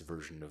next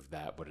version of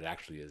that, what it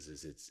actually is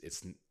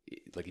it's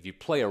like if you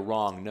play a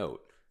wrong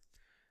note,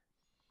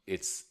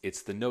 it's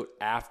the note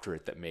after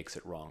it that makes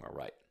it wrong or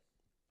right.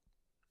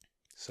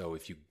 So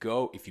if you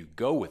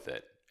go with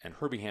it, and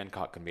Herbie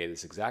Hancock conveyed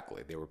this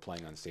exactly. They were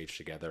playing on stage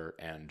together,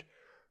 and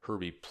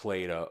Herbie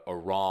played a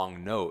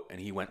wrong note, and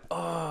he went,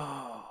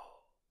 oh,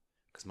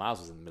 because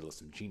Miles was in the middle of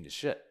some genius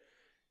shit.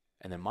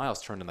 And then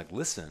Miles turned and like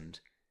listened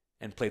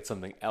and played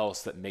something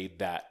else that made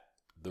that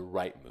the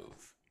right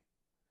move.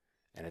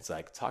 And it's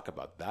like, talk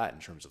about that in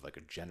terms of like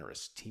a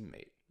generous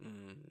teammate,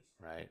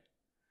 right?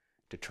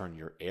 To turn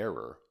your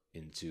error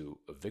into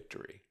a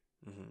victory,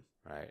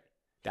 right?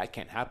 That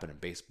can't happen in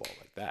baseball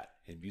like that.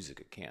 In music,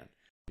 it can.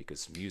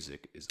 Because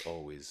music is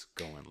always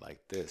going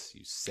like this.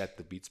 You set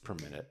the beats per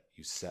minute.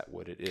 You set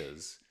what it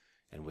is.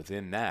 And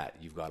within that,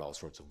 you've got all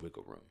sorts of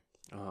wiggle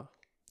room.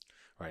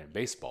 Right? In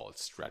baseball,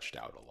 it's stretched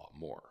out a lot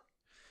more.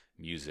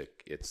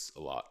 Music, it's a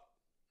lot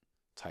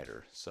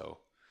tighter. So,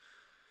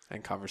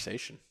 and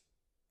conversation.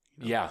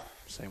 Yeah.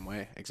 Same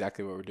way.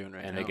 Exactly what we're doing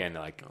right now. And again,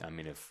 like, I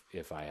mean,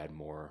 if I had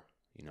more,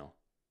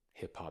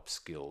 hip hop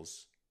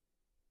skills,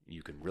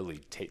 you can really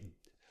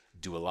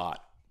do a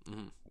lot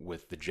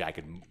with the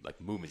jagged like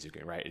movements you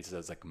can, right? It's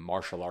like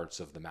martial arts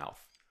of the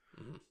mouth,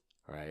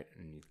 right?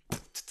 And you,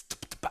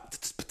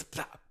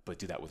 but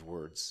do that with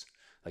words.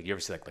 Like you ever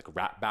see like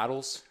rap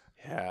battles?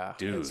 Yeah,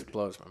 dude, it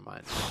blows my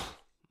mind.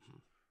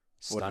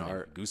 Stunning,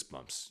 art.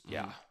 Goosebumps.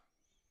 Yeah,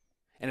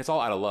 and it's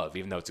all out of love,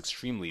 even though it's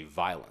extremely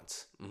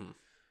violent.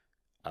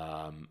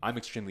 I'm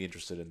extremely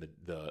interested in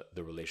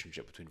the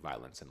relationship between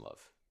violence and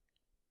love.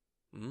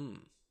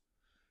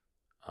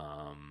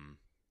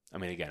 I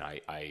mean, again,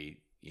 I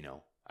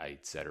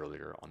said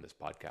earlier on this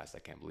podcast, I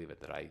can't believe it,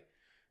 that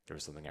there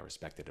was something I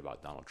respected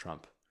about Donald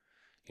Trump,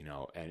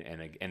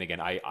 and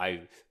again,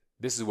 I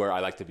this is where I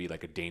like to be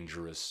like a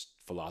dangerous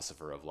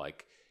philosopher of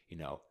like,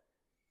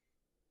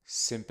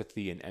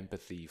 sympathy and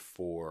empathy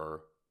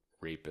for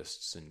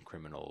rapists and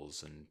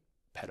criminals and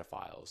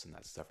pedophiles and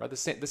that stuff, right?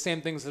 The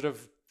same things that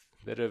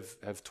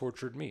have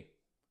tortured me.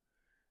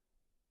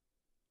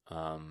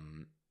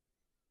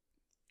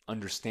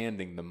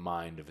 Understanding the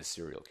mind of a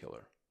serial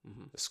killer,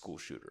 a school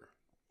shooter,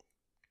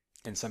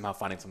 and somehow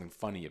finding something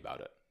funny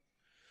about it.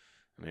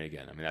 I mean,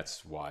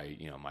 that's why,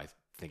 my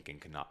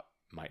thinking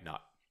might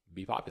not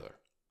be popular.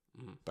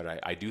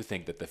 But I do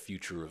think that the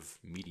future of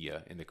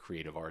media in the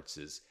creative arts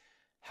is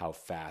how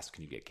fast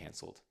can you get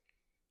canceled?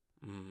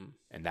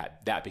 And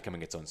that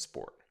becoming its own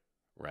sport,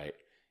 right?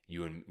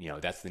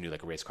 That's the new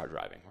like race car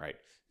driving, right?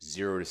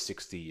 0 to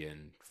 60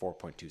 in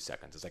 4.2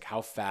 seconds. It's like,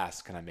 how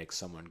fast can I make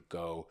someone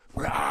go,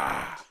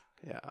 rah!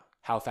 Yeah.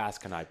 How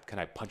fast can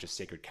I punch a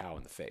sacred cow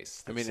in the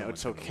face? I mean,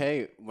 it's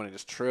okay when it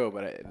is true,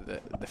 but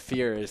the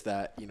fear is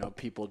that,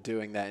 people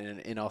doing that in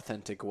an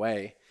inauthentic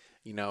way,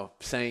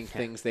 saying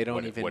things they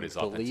don't even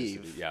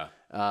believe. Yeah.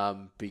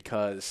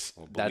 Because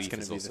that's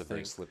going to be the thing.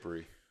 Very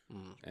slippery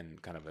and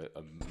kind of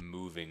a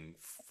moving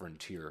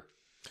frontier.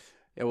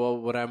 Yeah, well,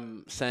 what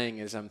I'm saying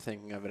is I'm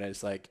thinking of it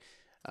as like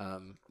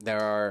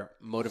there are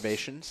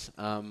motivations,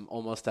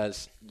 almost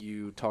as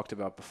you talked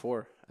about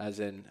before, as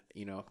in,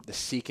 the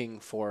seeking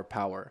for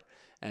power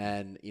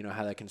and,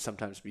 how that can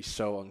sometimes be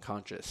so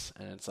unconscious.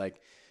 And it's like,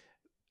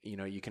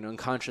 you can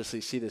unconsciously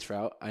see this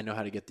route. I know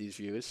how to get these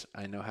views.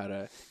 I know how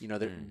to,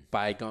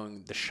 by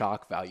going the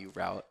shock value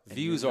route.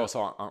 Views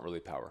also aren't really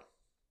power.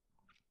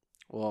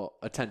 Well,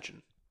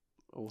 attention.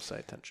 We'll say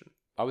attention.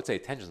 I would say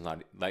attention is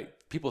not,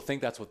 like, people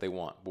think that's what they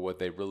want, but what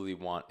they really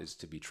want is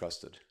to be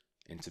trusted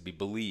and to be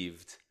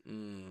believed,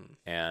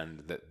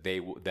 and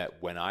that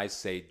when I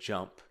say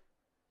jump,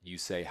 you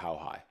say how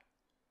high,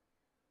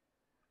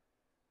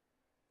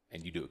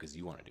 and you do it because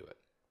you want to do it,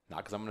 not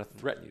because I'm going to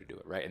threaten you to do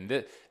it, right?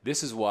 And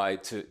this is why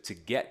to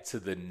get to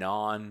the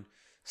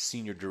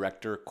non-senior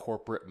director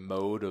corporate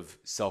mode of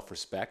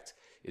self-respect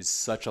is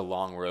such a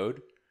long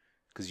road,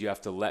 because you have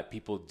to let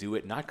people do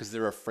it, not because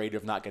they're afraid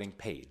of not getting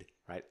paid.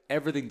 Right?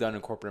 Everything done in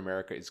corporate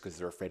America is because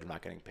they're afraid of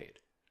not getting paid.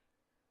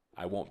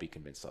 I won't be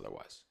convinced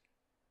otherwise.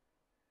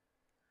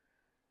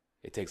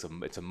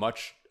 It's a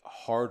much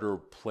harder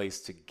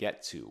place to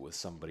get to with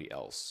somebody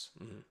else,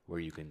 where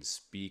you can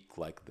speak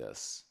like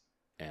this,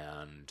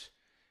 and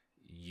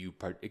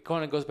it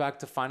kind of goes back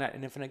to finite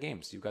and infinite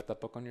games. You've got that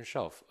book on your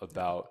shelf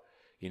about,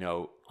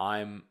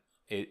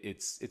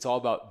 it's all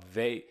about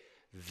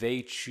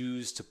they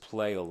choose to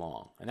play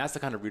along, and that's the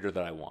kind of reader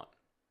that I want.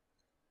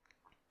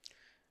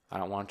 I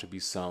don't want it to be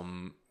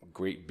some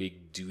great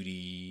big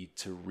duty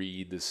to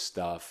read this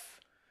stuff,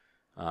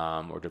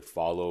 or to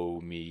follow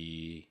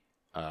me,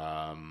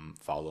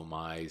 follow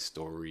my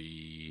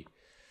story.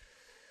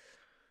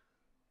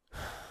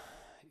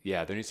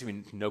 Yeah, there needs to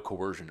be no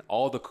coercion.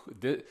 All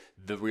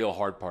the real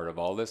hard part of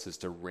all this is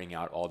to wring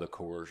out all the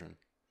coercion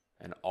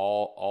and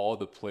all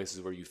the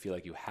places where you feel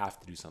like you have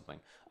to do something.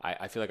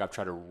 I feel like I've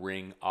tried to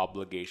wring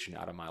obligation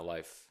out of my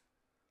life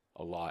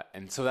a lot,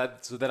 and so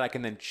that I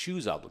can then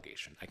choose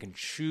obligation. I can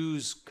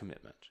choose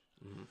commitment.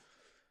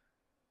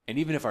 And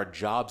even if our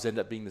jobs end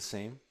up being the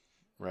same,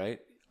 right?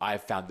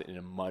 I've found that in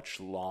a much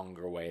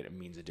longer way, it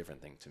means a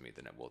different thing to me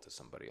than it will to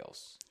somebody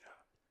else.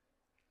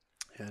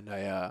 And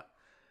I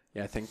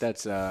think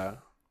that's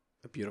a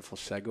beautiful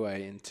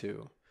segue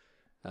into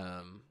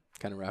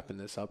kind of wrapping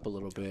this up a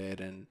little bit.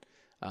 And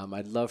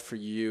I'd love for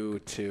you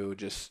to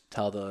just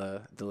tell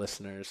the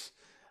listeners,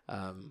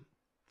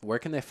 where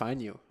can they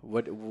find you?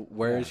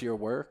 Where is your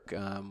work?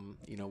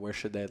 Where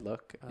should they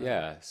look?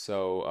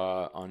 So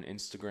on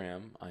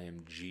Instagram, I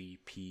am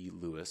GP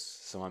Lewis.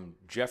 So I'm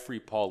Geoffrey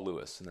Paul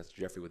Lewis, and that's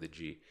Jeffrey with a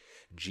G,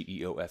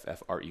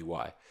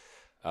 Geoffrey,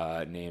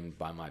 named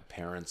by my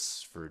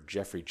parents for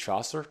Geoffrey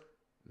Chaucer,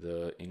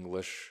 the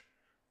English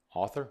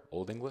author,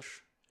 Old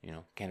English,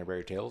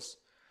 Canterbury Tales.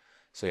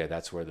 So yeah,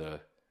 that's where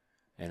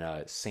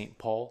St.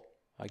 Paul,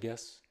 I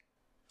guess.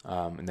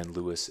 And then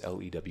Lewis,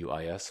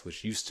 Lewis,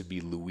 which used to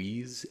be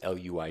Louise,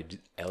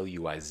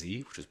 Luiz,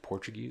 which is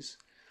Portuguese.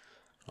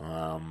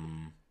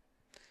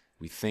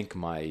 We think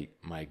my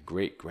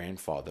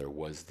great-grandfather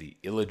was the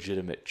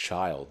illegitimate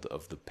child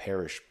of the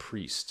parish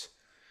priest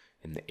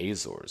in the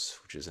Azores,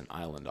 which is an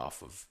island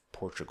off of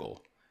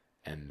Portugal,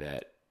 and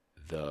that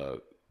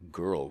the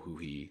girl who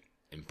he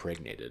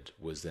impregnated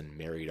was then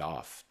married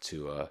off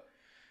to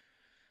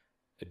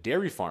a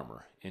dairy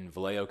farmer in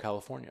Vallejo,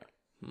 California.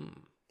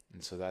 And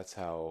so that's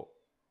how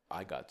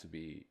I got to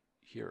be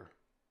here.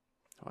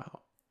 Wow.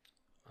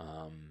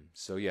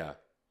 So yeah,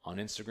 on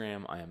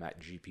Instagram, I am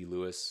at GP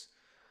Lewis.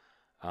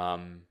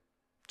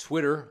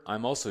 Twitter,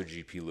 I'm also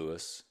GP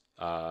Lewis.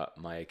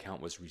 My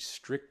account was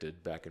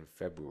restricted back in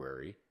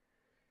February.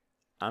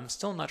 I'm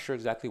still not sure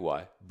exactly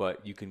why,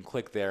 but you can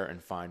click there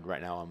and find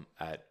right now I'm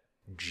at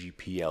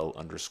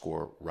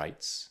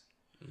GPL_rights.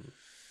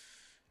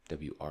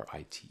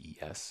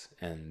 WRITES.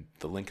 And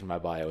the link in my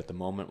bio at the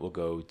moment will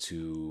go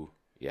to,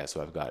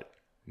 so I've got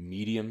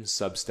Medium,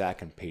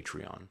 Substack, and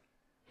Patreon.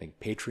 I think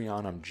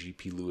Patreon, I'm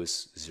GP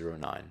Lewis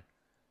 09.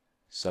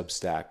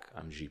 Substack,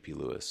 I'm GP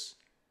Lewis.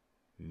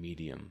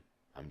 Medium,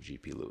 I'm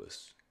GP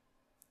Lewis.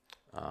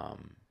 I've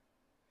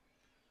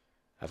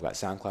got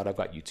SoundCloud, I've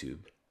got YouTube,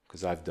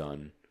 because I've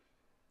done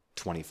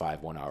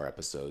 25 one-hour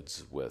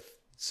episodes with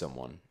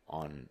someone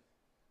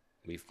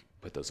we've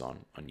put those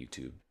on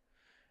YouTube.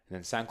 And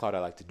then SoundCloud, I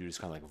like to do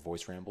just kind of like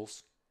voice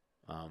rambles.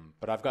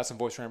 But I've got some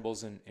voice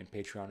rambles in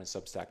Patreon and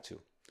Substack too.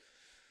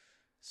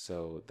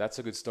 So that's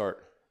a good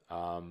start.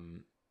 I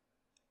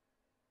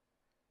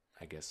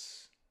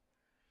guess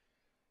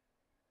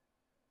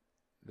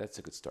that's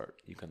a good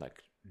start. You can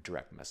like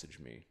direct message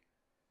me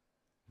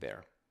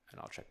there and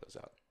I'll check those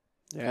out.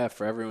 Yeah,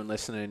 for everyone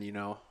listening,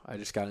 I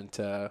just got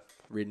into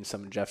reading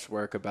some of Geoff's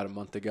work about a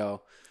month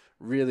ago.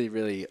 Really,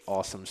 really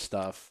awesome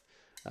stuff.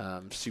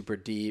 Super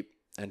deep,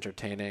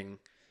 entertaining.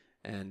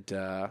 And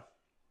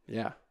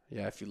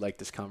if you like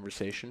this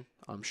conversation,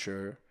 I'm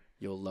sure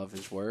you'll love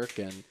his work,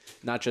 and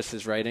not just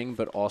his writing,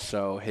 but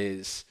also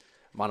his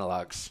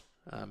monologues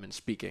and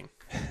speaking.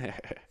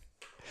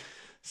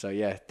 So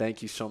yeah,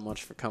 thank you so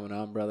much for coming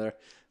on, brother.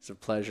 It's a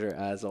pleasure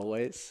as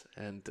always.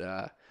 And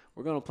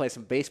we're gonna play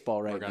some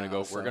baseball right now.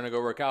 We're gonna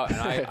go work out. And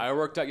I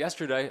worked out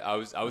yesterday. I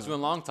was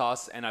doing long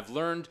toss, and I've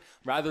learned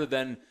rather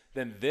than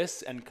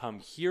this and come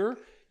here,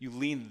 you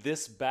lean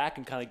this back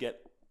and kind of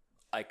get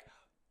like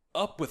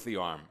up with the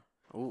arm.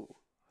 Ooh.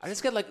 I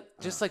just get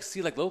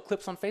see like little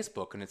clips on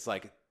Facebook, and it's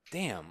like,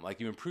 damn, like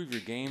you improve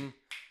your game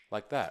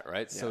like that,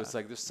 right? Yeah. So it's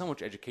like there's so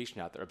much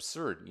education out there.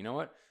 Absurd. You know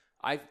what?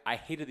 I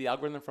hated the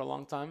algorithm for a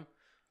long time.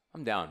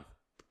 I'm down.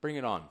 Bring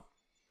it on.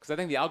 Because I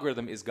think the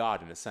algorithm is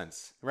God in a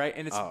sense, right?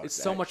 And it's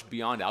so much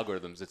beyond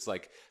algorithms. It's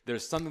like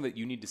there's something that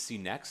you need to see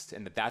next,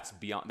 and that's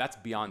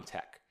beyond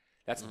tech.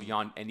 That's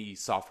beyond any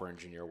software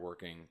engineer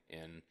working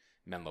in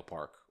Menlo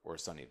Park or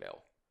Sunnyvale.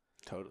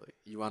 Totally.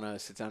 You want to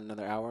sit down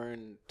another hour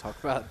and talk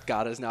about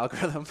God as an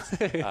algorithm?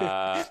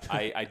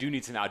 I do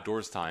need some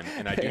outdoors time,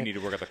 and I do need to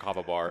work at the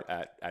kava bar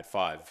at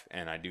 5,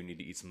 and I do need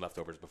to eat some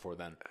leftovers before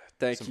then.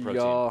 Thank you,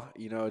 y'all.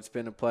 It's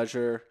been a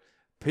pleasure.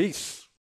 Peace.